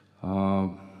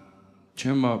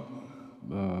ჩემმა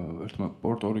ერთმა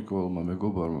პორტორიკოელმა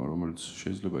მეგობარმა, რომელიც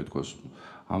შეიძლება ითქვას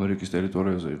ამერიკის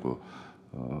ტერიტორიაზე იყო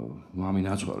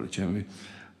მამინაცვალი ჩემი,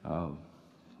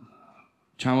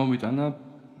 ჩამომიტანა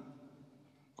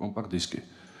კომპაქტ დისკი.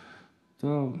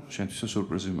 და შენთვის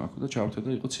სურპრიზი მაქვს და ჩავთე და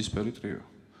იყო ცისფერი ტრიო.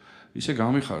 ისე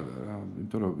გამიხარდა რა,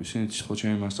 იმიტომ რომ ისინი ხო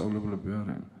ჩემი მასწავლებლები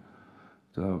არიან.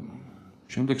 და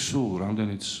შემდეგ სულ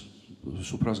რამდენიც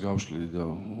სუფრას გავშლიდი და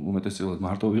უმეტესწილად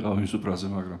მარტო ვიყავ იმ სუფრაზე,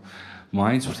 მაგრამ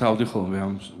მაინც ვთავდი ხოლმე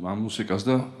ამ მუსიკას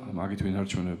და მაგით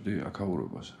ვინარჩუნებდი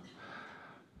აქაურობას.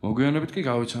 მოგვიანებით კი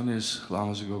გავიცანი ეს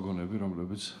ლამაზი გოგონები,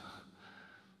 რომლებიც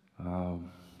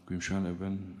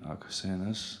გვიმშვენებენ აქ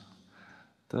სცენას.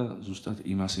 და ზუსტად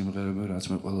იმას იმღერებენ, რაც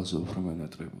მე ყველაზე უფრო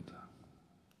მენატრებოდა.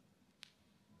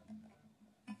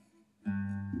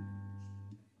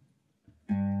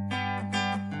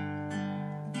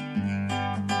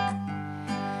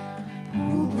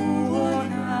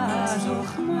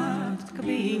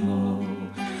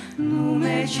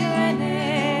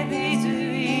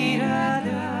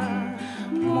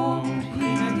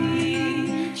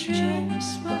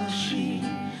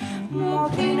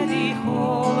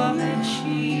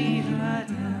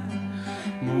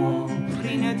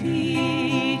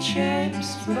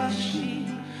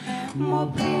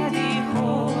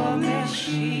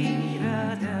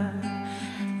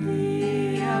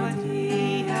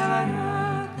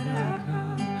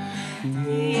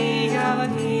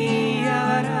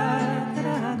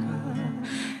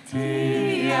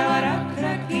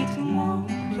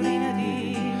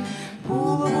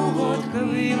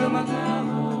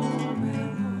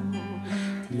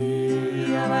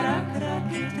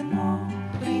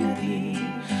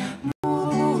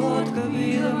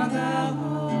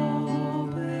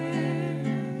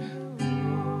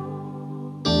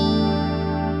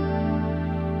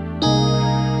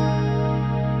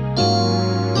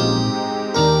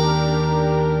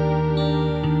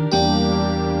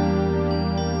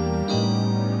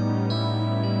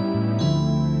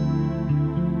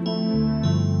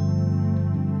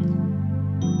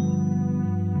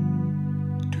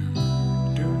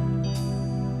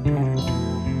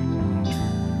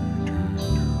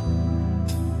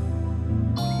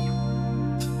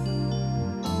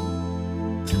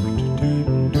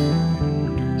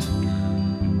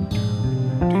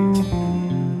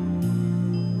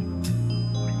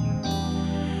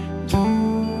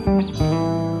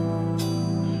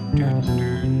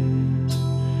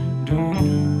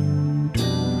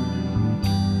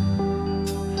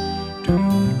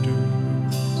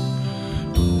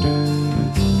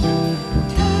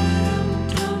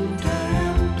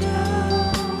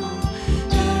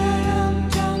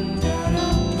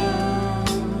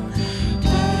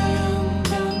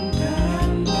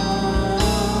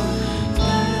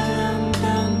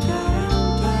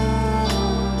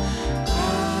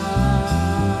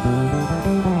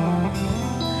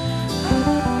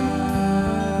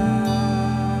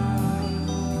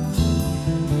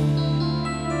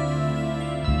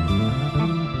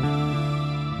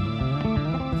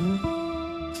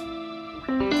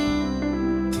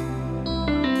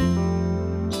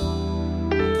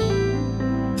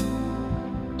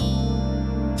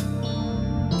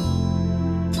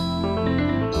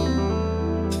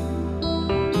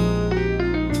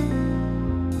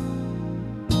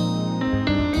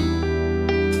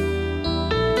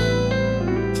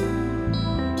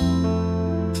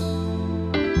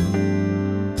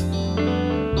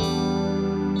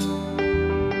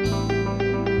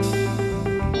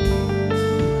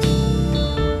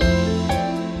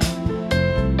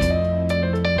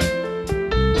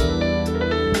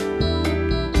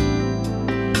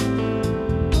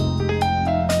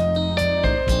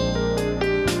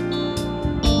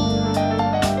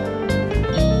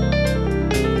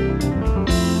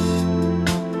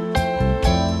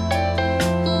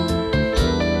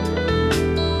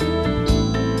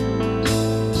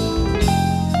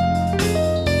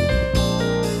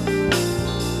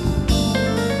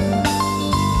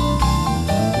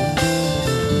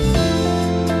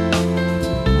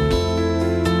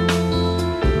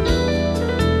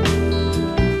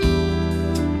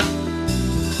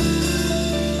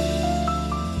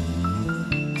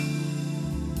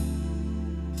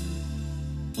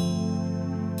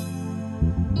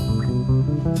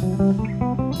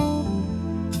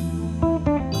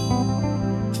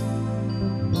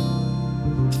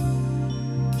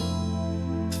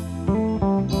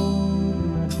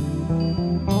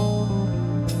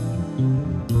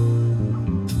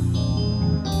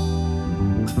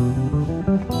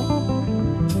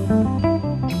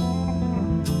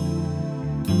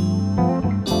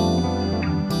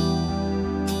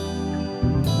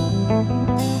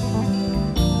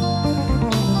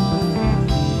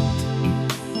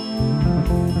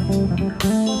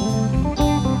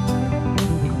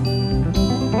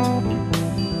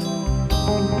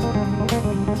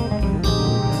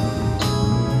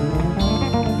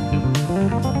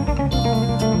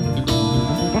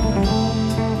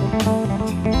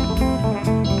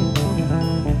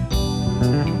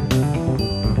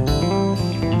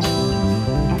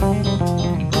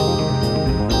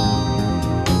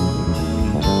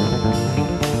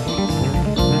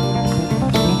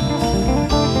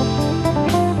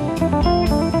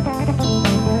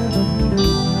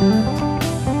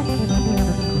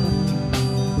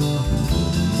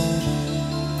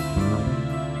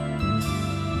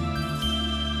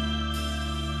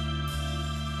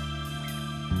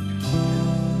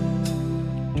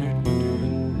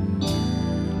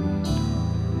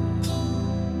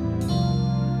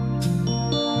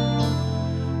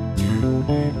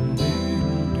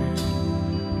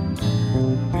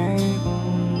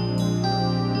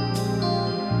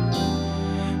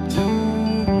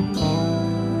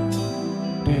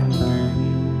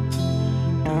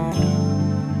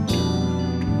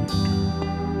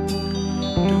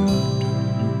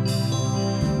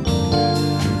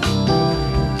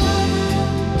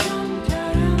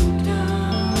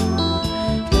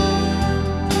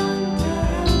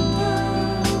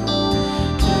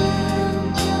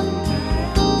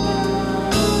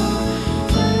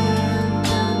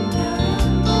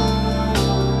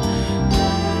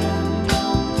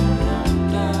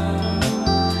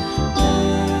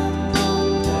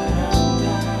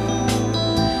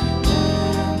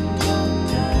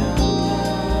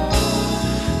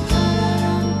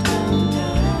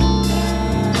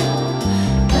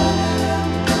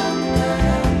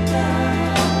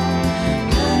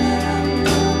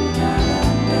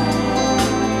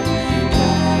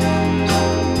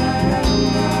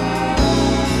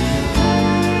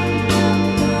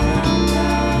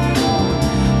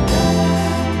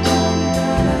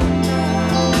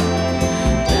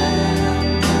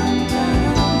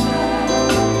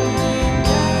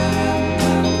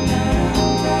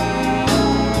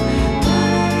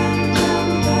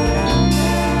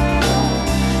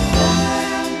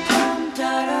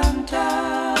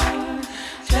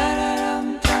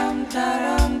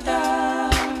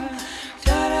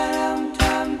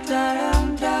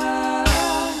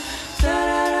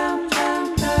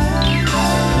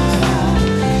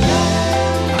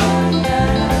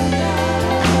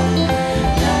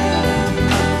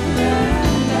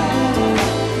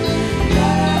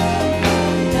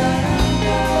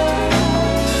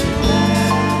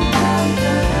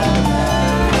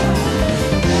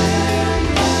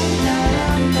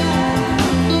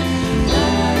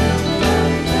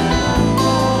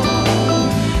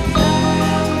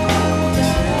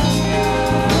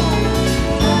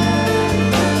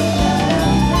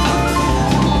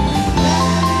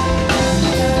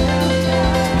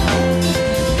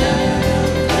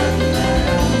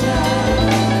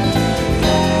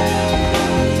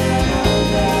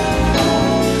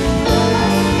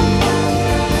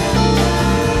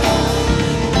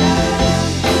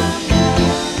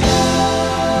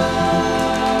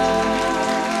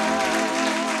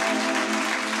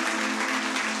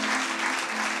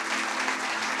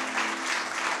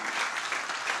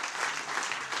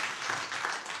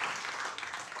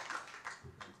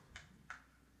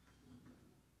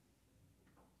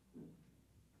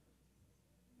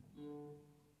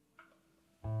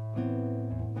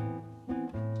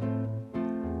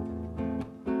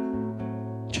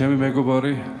 ჩემი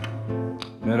მეგობარი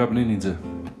მერაბ ნინიძე.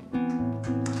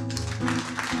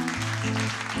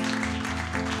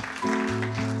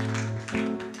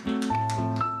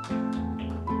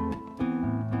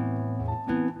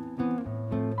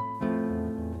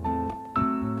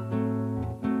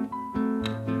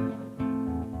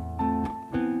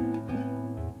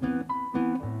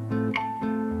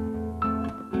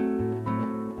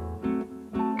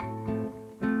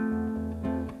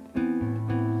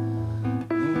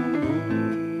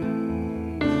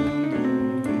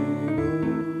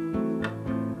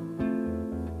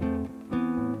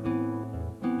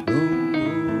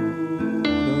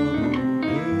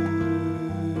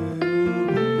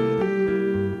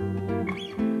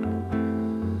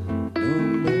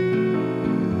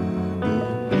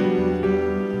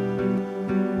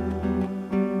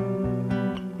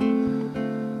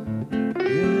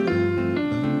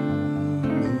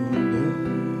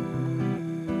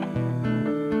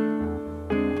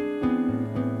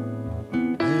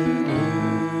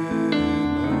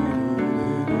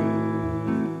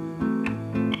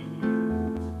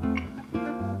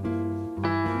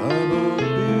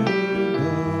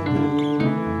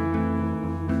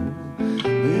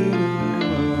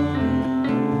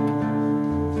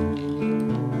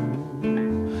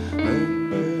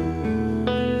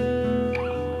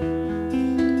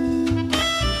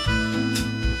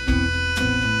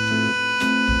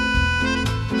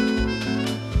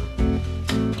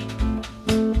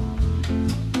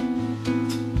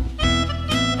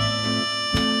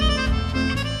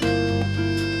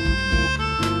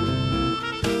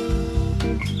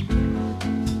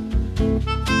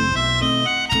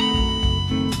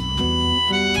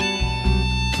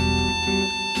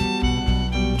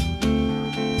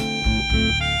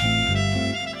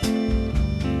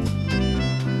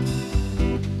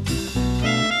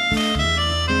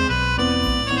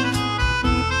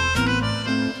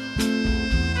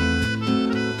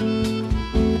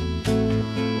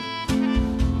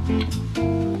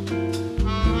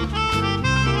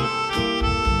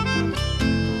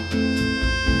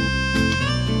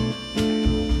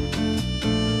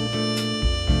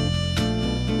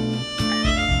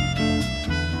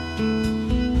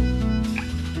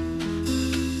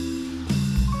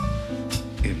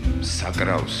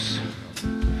 საკრავს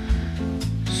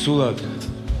სულად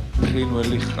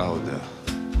ფრინველი ჰყავდა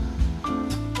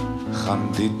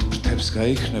ხანდით ფრთებს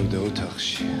გაიქნევდა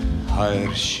ოთახში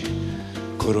ჰაერში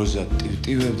გროზა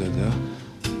ტივტივებდა და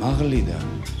მაღლიდან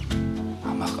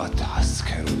ამაყად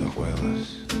ასქეროდა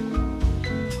ყველას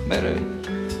მერე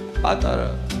პატარა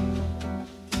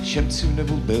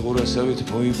შემცირებულ ბეღურასავით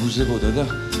მოიბუზებოდა და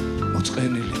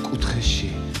მოწყენილი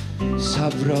კუთხეში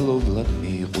საბრალობლად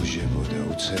მიიყუჟებოდა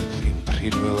უცებ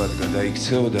ფრინველად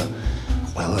გადაიქცეოდა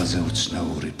ყველაზე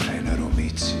უცნაური ფრენა რომ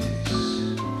იცის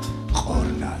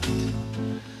ყორნად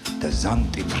და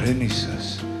ზანტი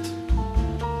ფრენისას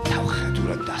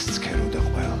თავხედურად დასცქეროდა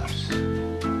ყველას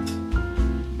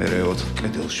მერე ოთხ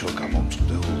კედელშუა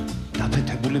გამომწყვდეულ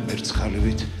დაფეთებული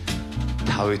მერცხალივით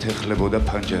თავით ეხლებოდა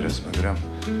ფანჯარას მაგრამ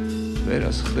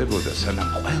ვერას ხდებოდა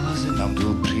სანამ ყველაზე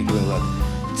ნამდვილ ფრინველად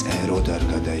წეროს არ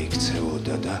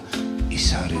გადაიქცეოდა და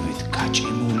ისარივით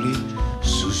გაჭიმული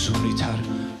სუსუნით არ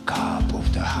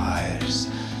გააპოვდა ჰაერს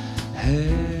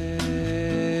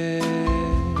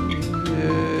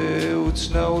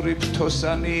უცნაური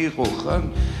ფრთოსანი იყო ხან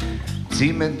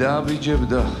ძიმენ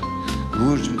დააბიჯებდა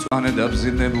ლურჯ-მწვანე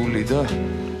დაბზინებული და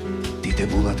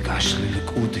დიდებულად გაშლილი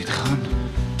კუდით ხან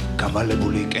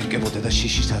გამალებული იკენკებოდა და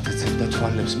შიშის ათეცებდა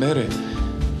თვალებს მერე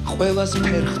ყველას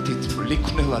ფერხთით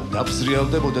მლიქვნელად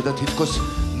დაბზრიალდებოდა და თითქოს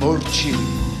მორჩილი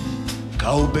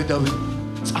გაუბედავი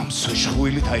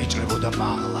წამსოშხვილით აიჭრებოდა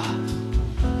მაღლა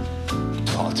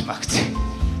თვალთ მაგცი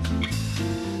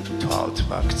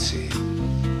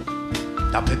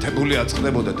დაფეთებული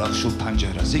აწყდებოდა დახშულ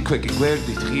ფანჯარას იქვე კი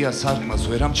გვერდით ღია სარკმელს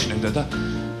ვერ ამჩნევდა და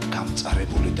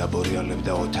გამწარებული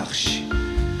დაბორიალებდა ოთახში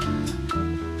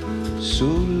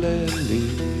სულელი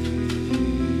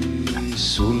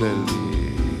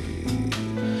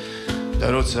და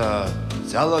როცა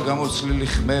ძალა გამოცლილი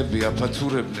ხმები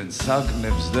აფათურებდნენ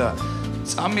საგნებს და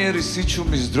წამიერი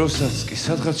სიჩუმის დროსაც კი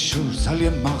სადღაც შორს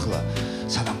ძალიან მაღლა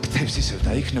სანამ ფრთებს ისევ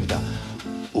დაიქნებდა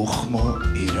უხმო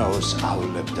ირაოს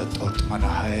ავლებდა ტორტმანა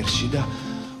ჰაერში და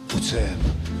უცებ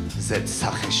ზედ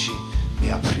სახეში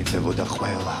მიაფრინდებოდა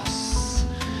ყველას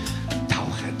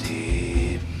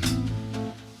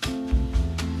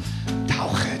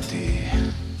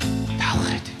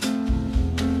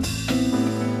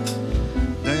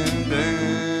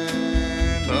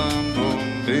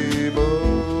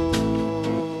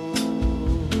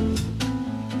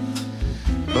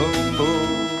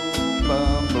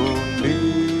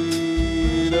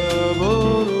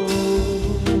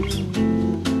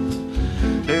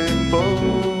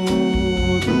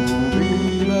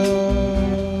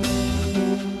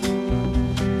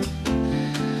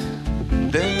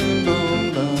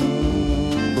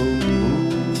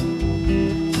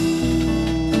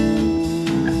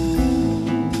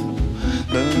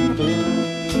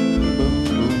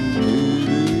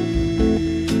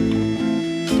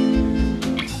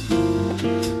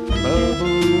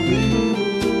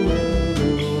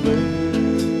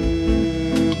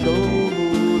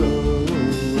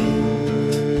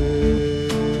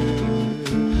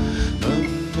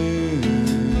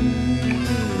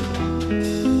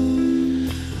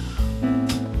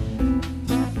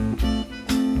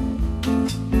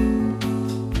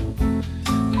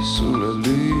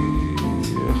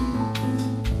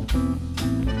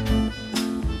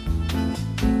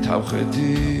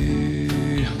თავხედი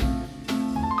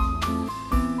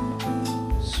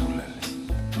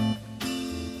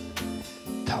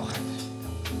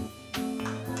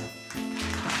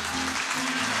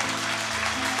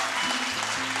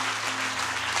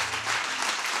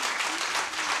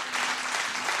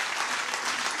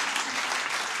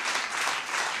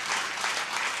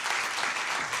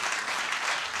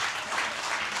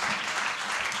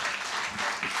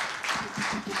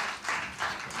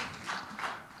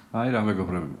აი რა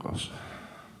მეგობრები მყავს.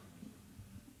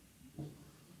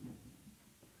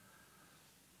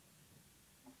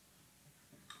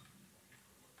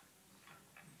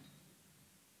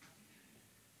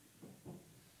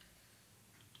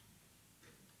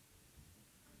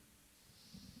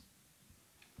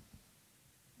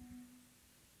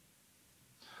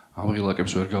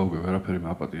 ამღილაკებს ვერ გაუგვე, ვერაფერი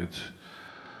მაპატიეთ.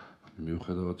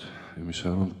 მიუხედავად იმისა,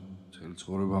 რომ წელი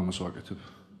ცხოვრება ამას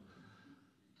ვაკეთებ.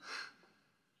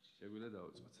 შეგვიძლია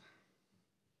დავიწყოთ.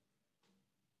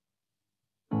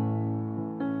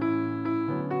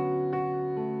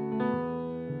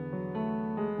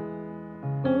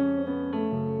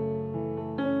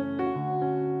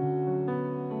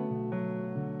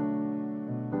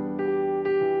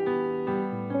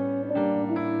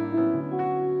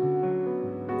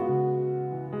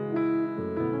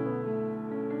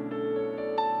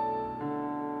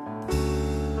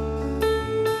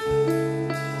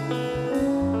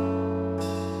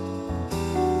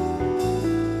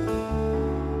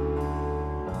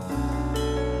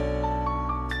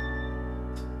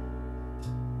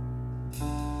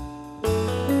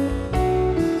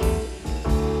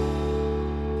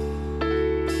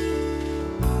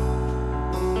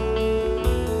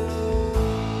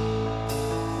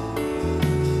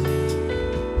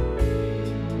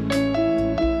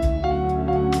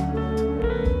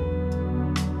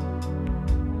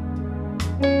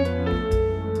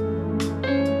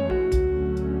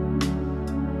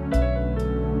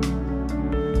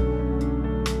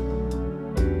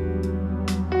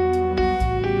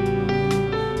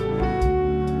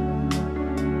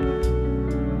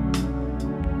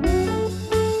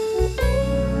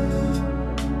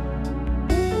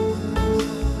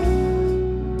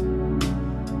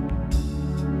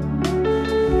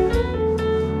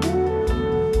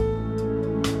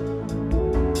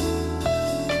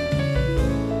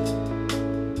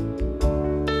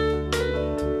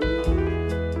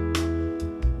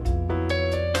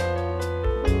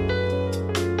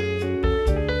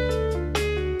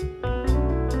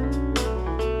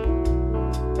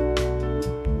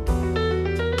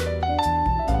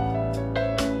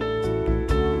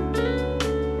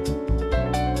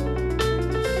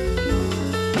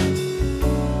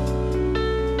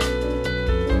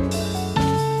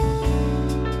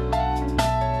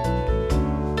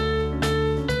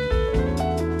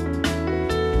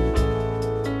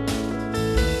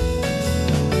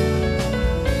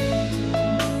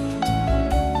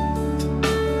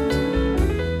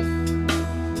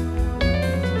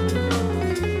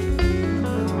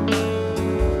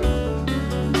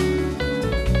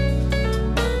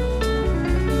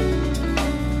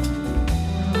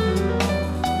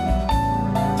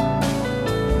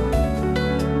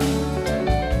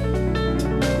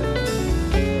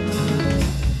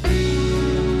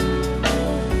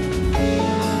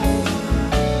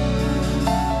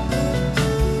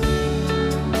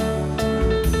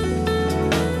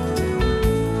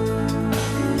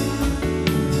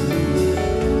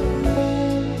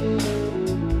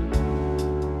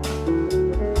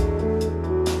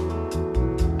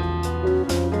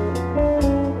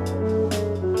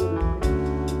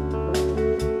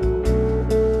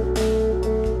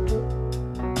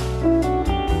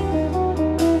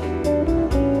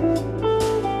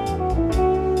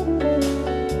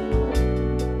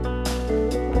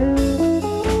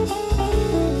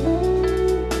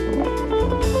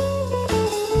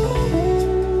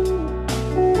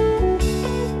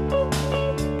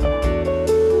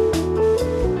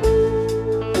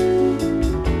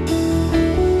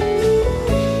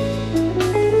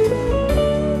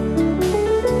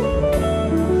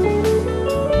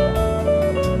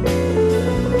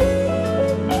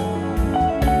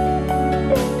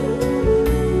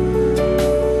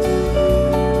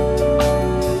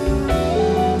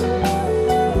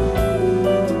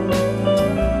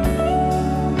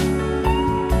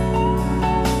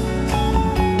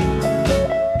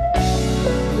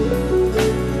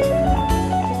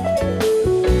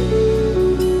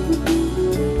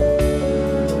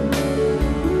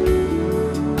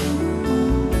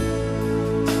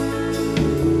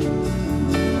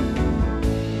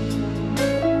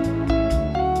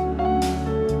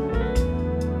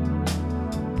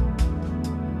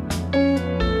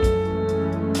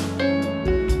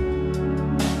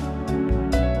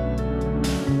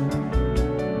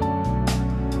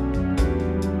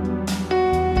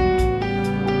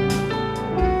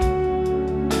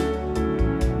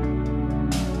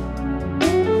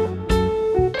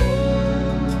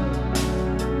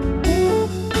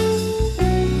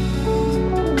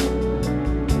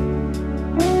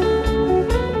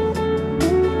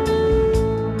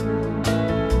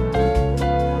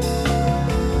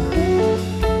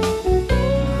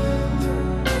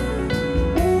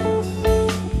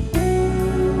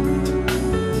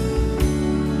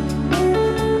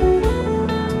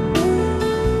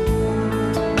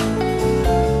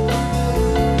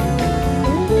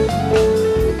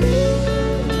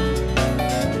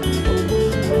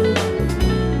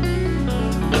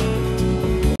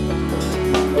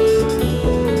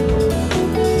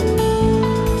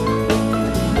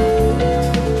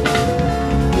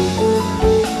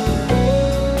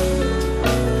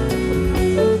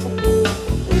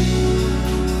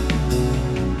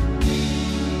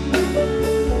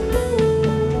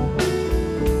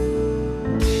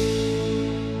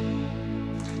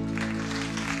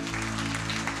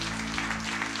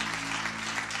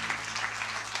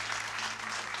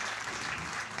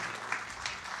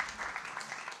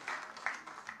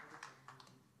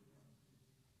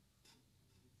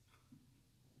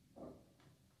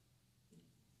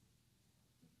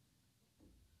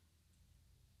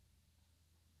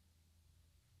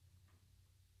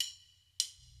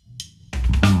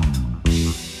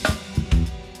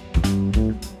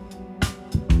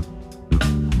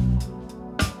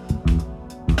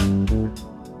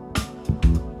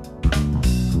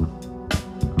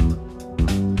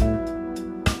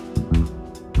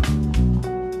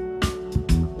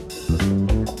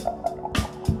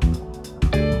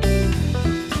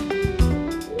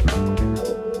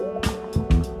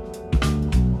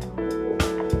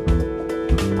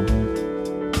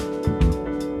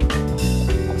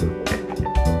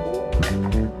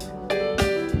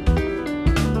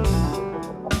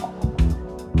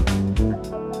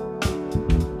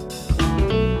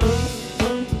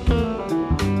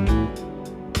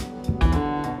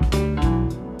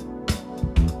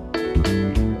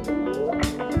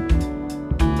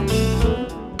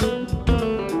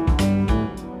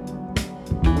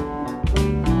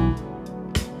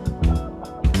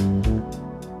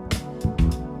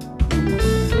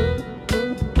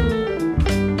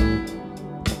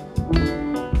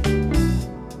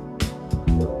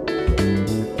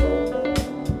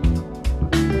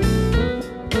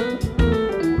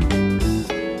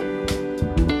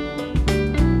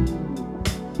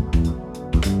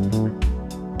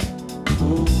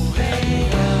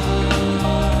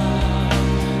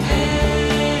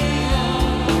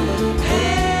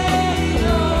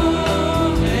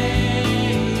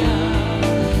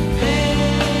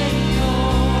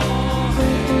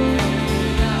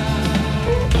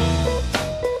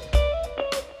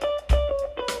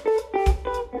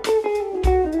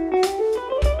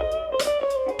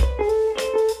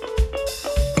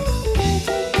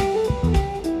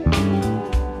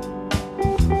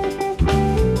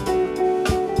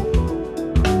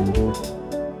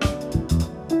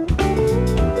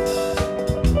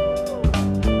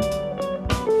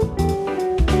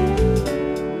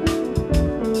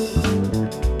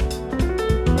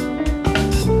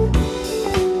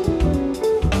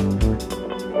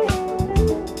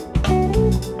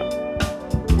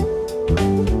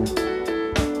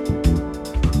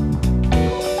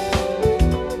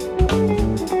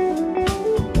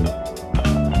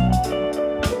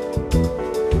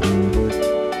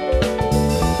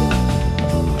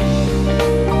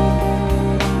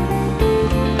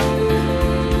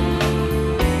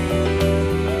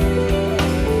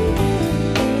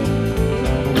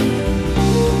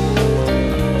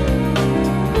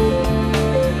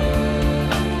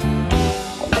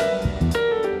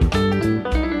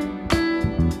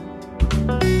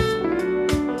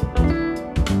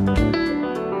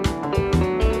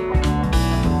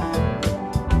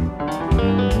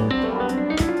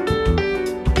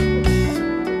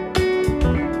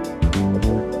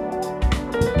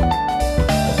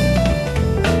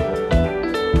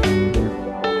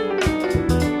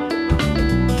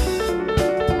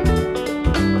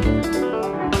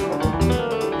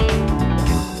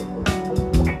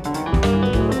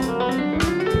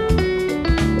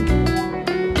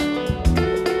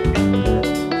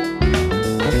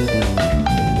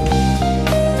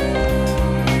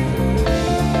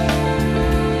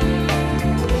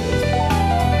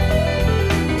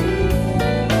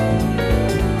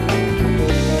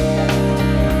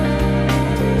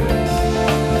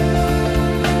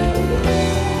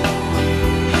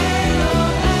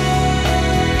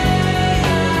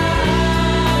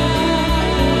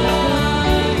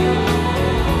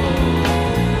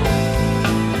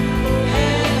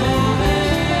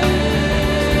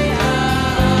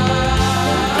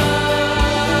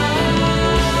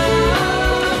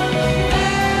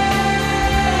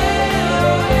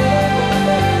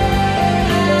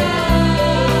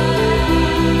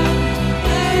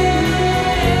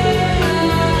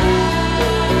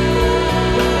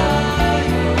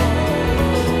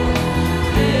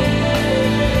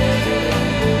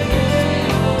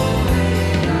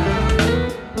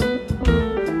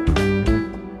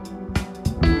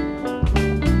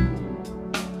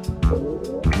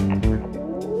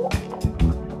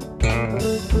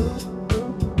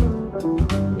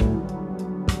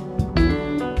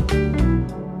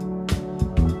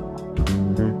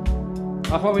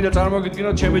 ახლა მინდა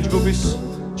წარმოგიდგინოთ ჩემი ჯგუფის,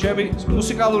 ჩემი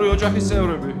მუსიკალური ოჯახის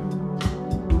წევრები.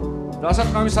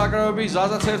 დასარტყამი საკრავები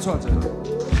ზაზა ცერცვაძე.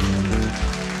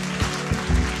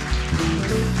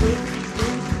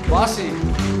 ბასი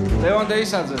ლევან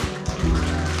დეისაძე.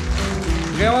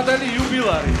 დღევანდელი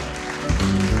იუბილარი.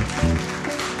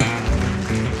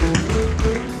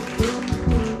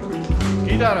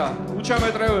 გიტარა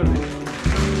მეტრეველი.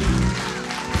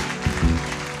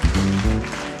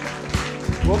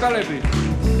 ვოკალები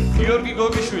გიორგი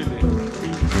გოგიშვილი.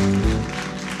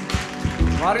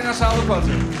 მარინა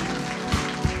სალუქვაძე.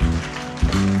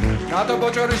 ნატო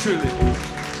ბოჭორიშვილი.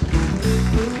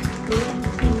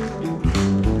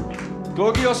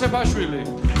 გოგი ოსეფაშვილი.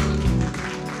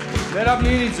 მერაბ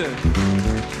ნინიძე.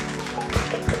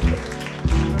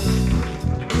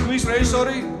 მის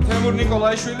რეჟისორი თემურ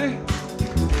ნიკოლაიშვილი.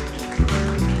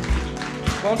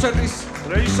 კონცერტის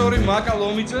რეჟისორი მაკა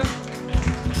ლომიძე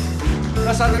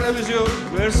და სატელევიზიო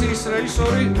ვერსიის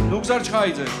რეჟისორი ნუგზარ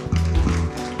ჩხაიძე.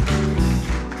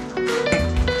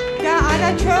 და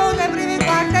არაჩვეულებრივი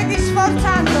კვარტეტი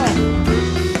სფორცანდო.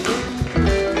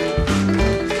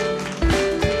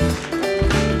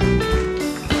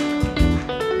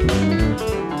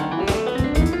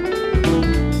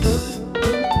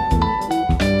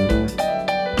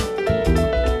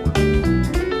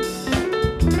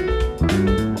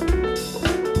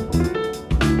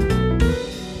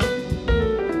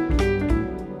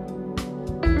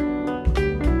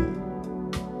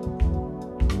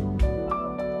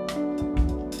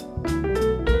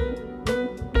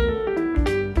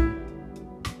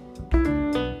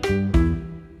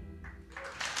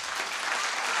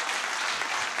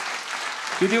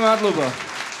 დიდი მადლობა.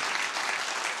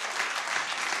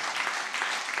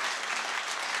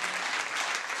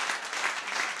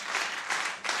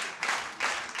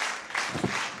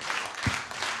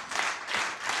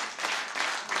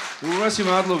 უღრესი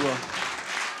მადლობა.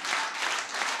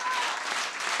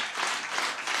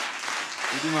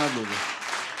 დიდი მადლობა.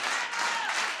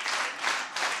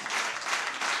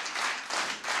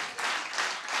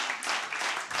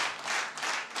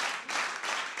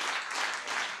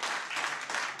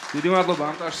 დიდი მადლობა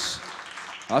ამ ტარს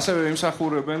ასევე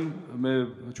იმსახურებენ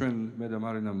მე და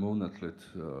მარინა მოუნათლეთ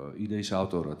იდეის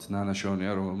ავტორად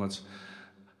ნანაშონია რომელმაც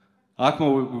აქ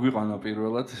მოვიყვანა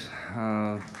პირველად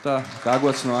და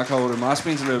გაგვაცნო აქაური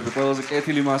მასპინძლები ყველაზე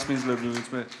კეთილი მასპინძლები ვინც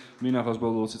მე მინახავს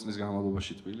ბოლო 20 წლის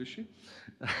განმავლობაში თბილისში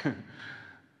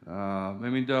მე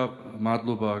მინდა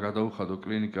მადლობა გადაუხადო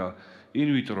კლინიკა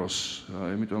ინვიტროს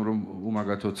იმიტომ რომ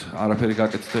უმაგათოდ არაფერი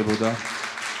გაკეთდებოდა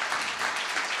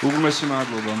უღრმესი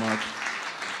მადლობა მათ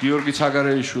გიორგი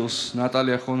ცაგარეიშვილს,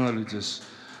 ნატალია ხონალიძეს,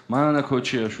 მანანა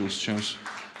ქოჩიაშვილს, ჩემს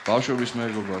ბავშვობის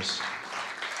მეგობარს.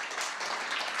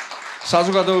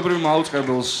 საზოგადოებრივ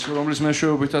მაუწყებელს, რომლის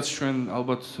მეშვეობითაც ჩვენ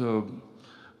ალბათ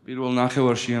პირველ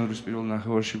ნახევარში, იანვრის პირველ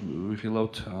ნახევარში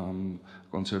ვიხილავთ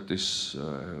კონცერტის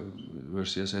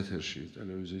ვერსიას ეთერში,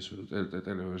 ტელევიზიის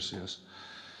ტელევერსიას.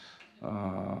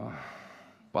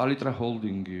 პალიტრა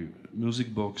ჰოლდინგი, მუსიკ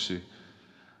ბოქსი,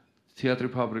 თეატრი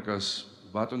ფაბრიკას,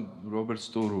 ბატონ რობერტ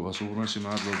სტურუას უღრმესი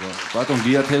მადლობა, ბატონ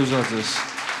გია თევზაძეს,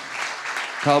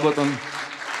 ქალბატონ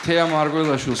თეა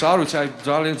მარგველაშვილს, არ ვიცი, აი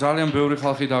ძალიან ბევრი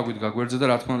ხალხი დაგვიდგა გვერდზე და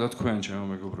რა თქმა უნდა თქვენ ჩემო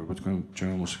მეგობრებო, თქვენ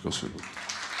ჩემო მუსიკოსებო.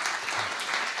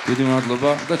 დიდი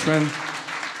მადლობა და ჩვენ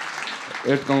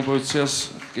ერთ კომპოზიციას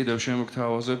კიდევ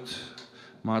შემოგთავაზებთ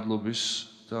მადლობის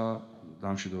და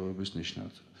დამშვიდობების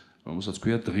ნიშნად, რომელსაც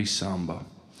ქვია დღის სამბა.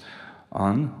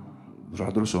 ან რა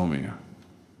დროს ომია.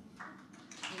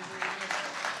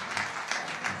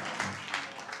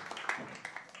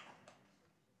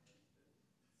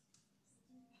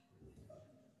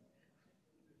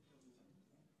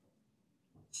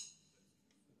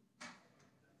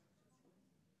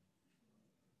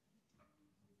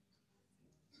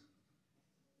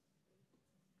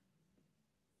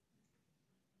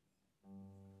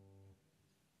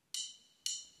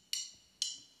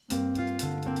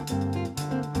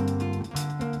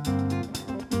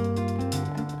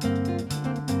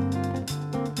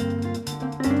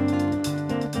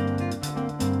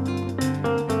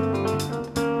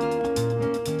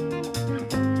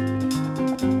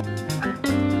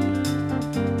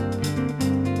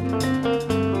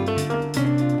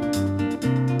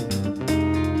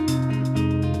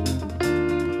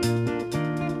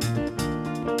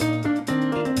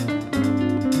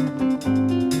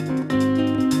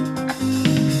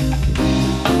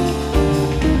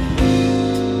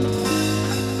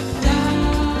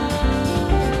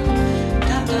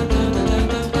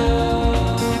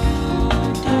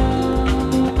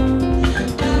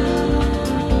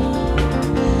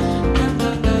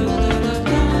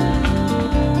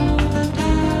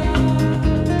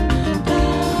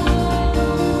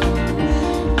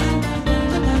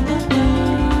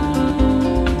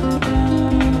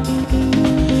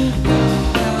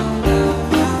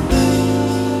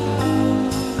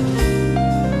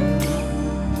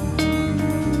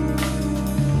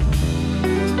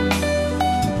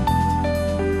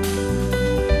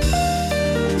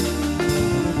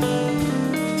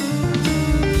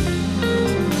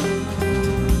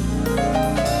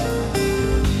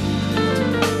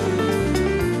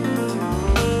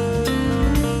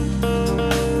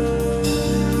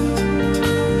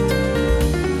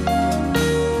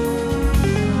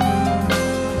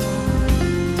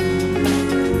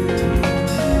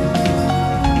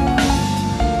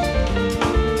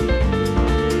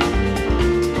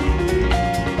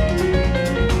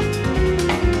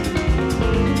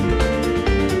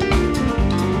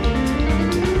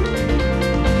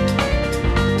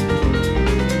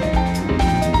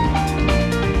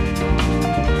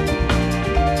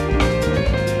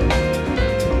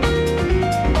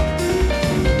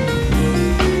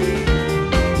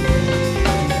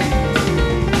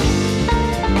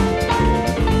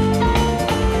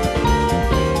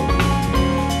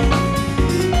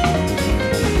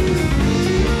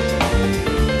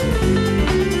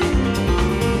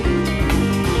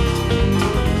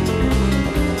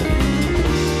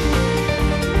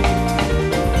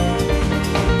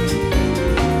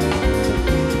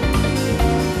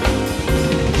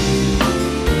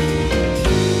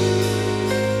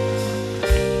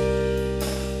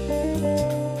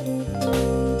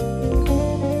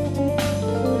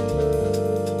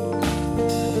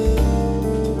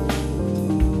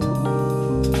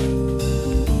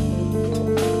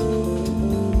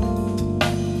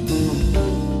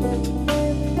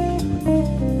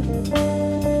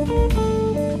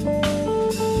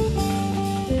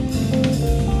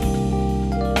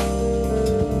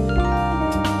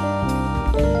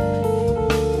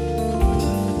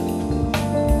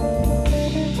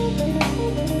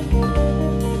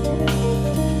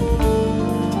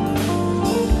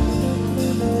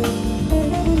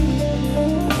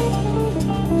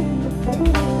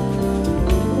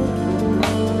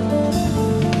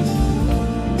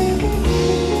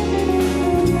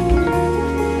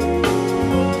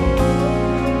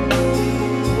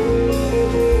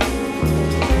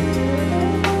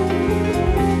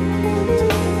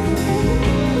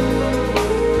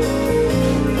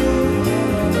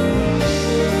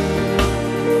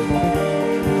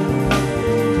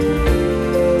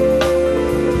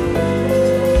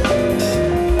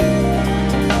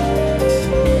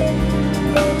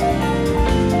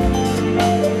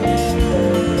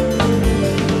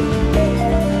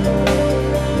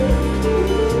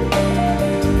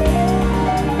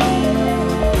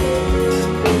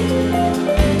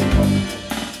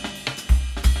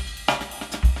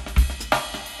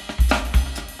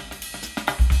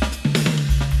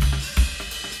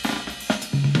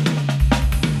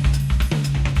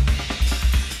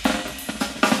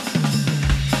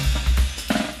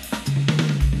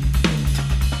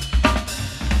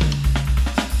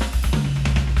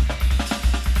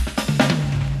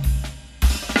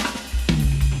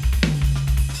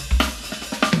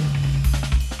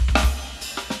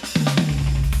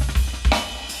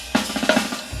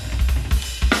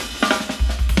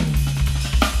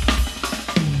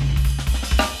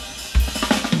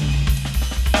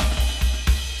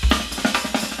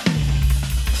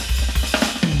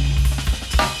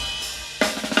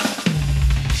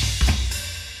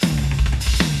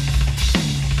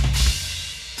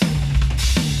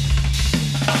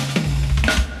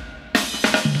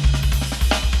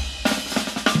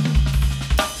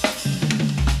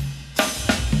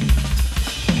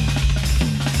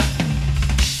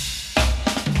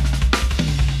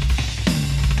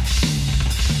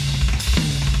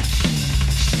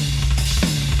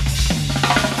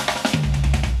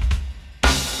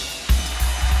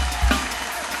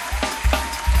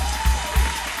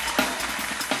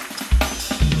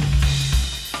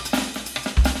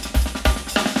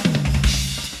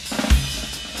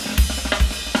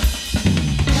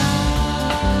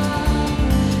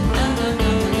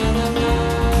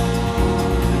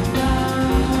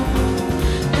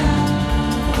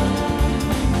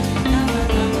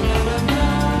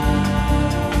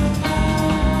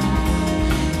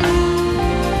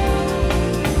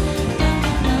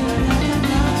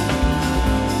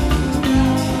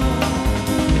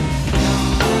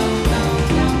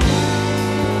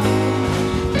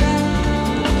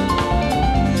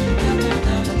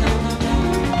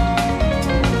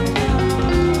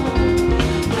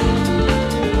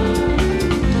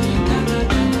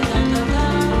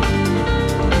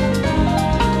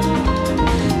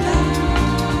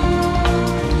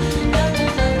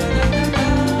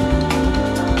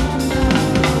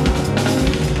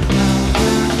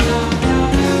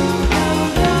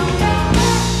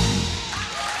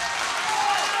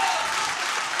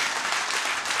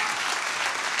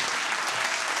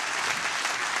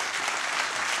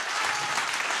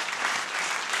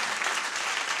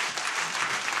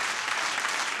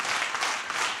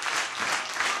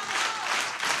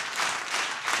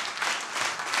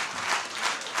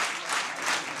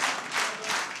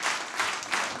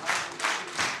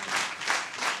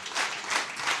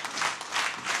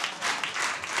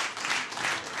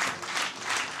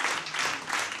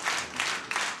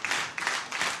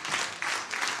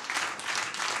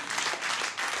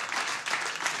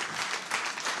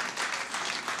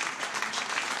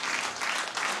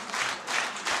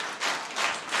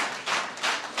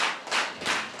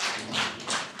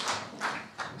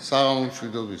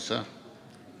 საღამომშვიდობისა.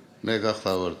 მე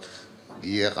გახლავართ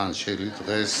ieყანშელი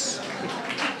დღეს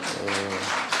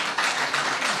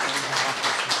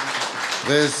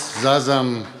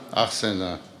ზაზამ ახსენა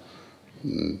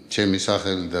ჩემი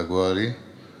სახელი და გვარი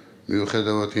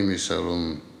მიუხედავად იმისა რომ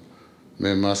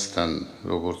მე მასთან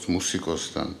როგორც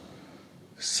მუსიკოსთან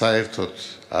საერთოდ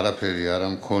არაფერი არ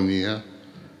მქონია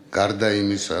გარდა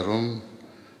იმისა რომ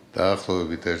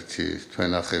დაახლოებით ერთი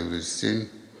თვენახევრის წინ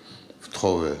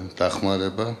ვთხოვე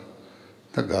დახმარება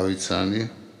და გავიცანი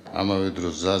ამავე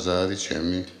დროს ზაზა არის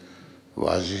ჩემი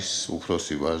ვაჟის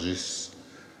უფროსი ვაჟის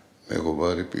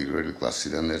მეგობარი პირველი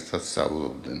კლასიდან ერთად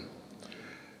სწავლობდნენ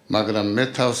მაგრამ მე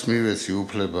თავს მივეცი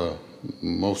უფლება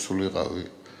მოვსულიყავი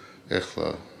ეხლა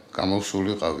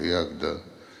გამოვსულიყავი აქ და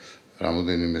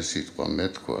რამოდენიმე სიტყვა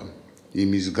მეთქვა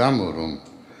იმის გამო რომ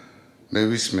მე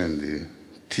ვისმენდი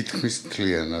თითქმის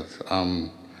მთლიანად ამ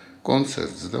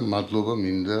კონცერტს და მადლობა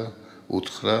მინდა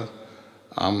უთხრა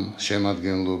ამ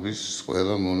შემადგენლობის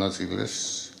ყველა მონაწილეს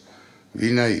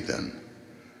ვინაიდან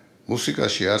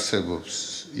მუსიკაში არსებობს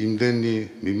იმდენი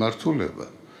მიმართულება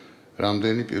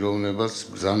რამდენი პიროვნებას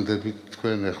გზანდებით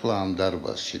თქვენ ახლა ამ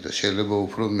დარბაზში და შეიძლება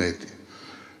უფრო მეტი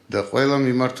და ყველა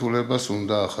მიმართულებას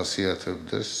უნდა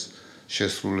ახასიათებდეს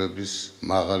შესრულების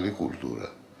მაღალი კულტურა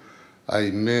აი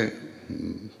მე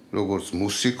როგორც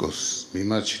მუსიკოს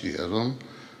მიმაჩნია რომ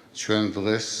ჩვენ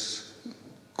დღეს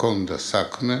გქონდა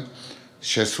საქმე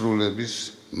შესრულების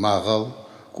მაღალ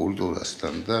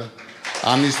კულტურასთან და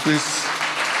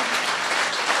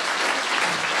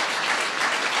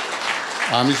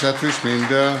ამისათვის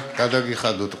მინდა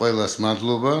გადაგიხადოთ ყველას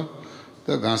მადლობა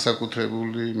და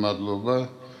განსაკუთრებული მადლობა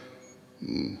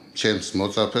ჩემს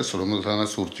მოწაფეს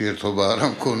რომელთანაც ურთიერთობა არ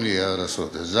მქონია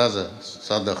არასოდეს ზაზა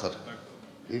სადახარ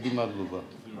დიდი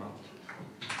მადლობა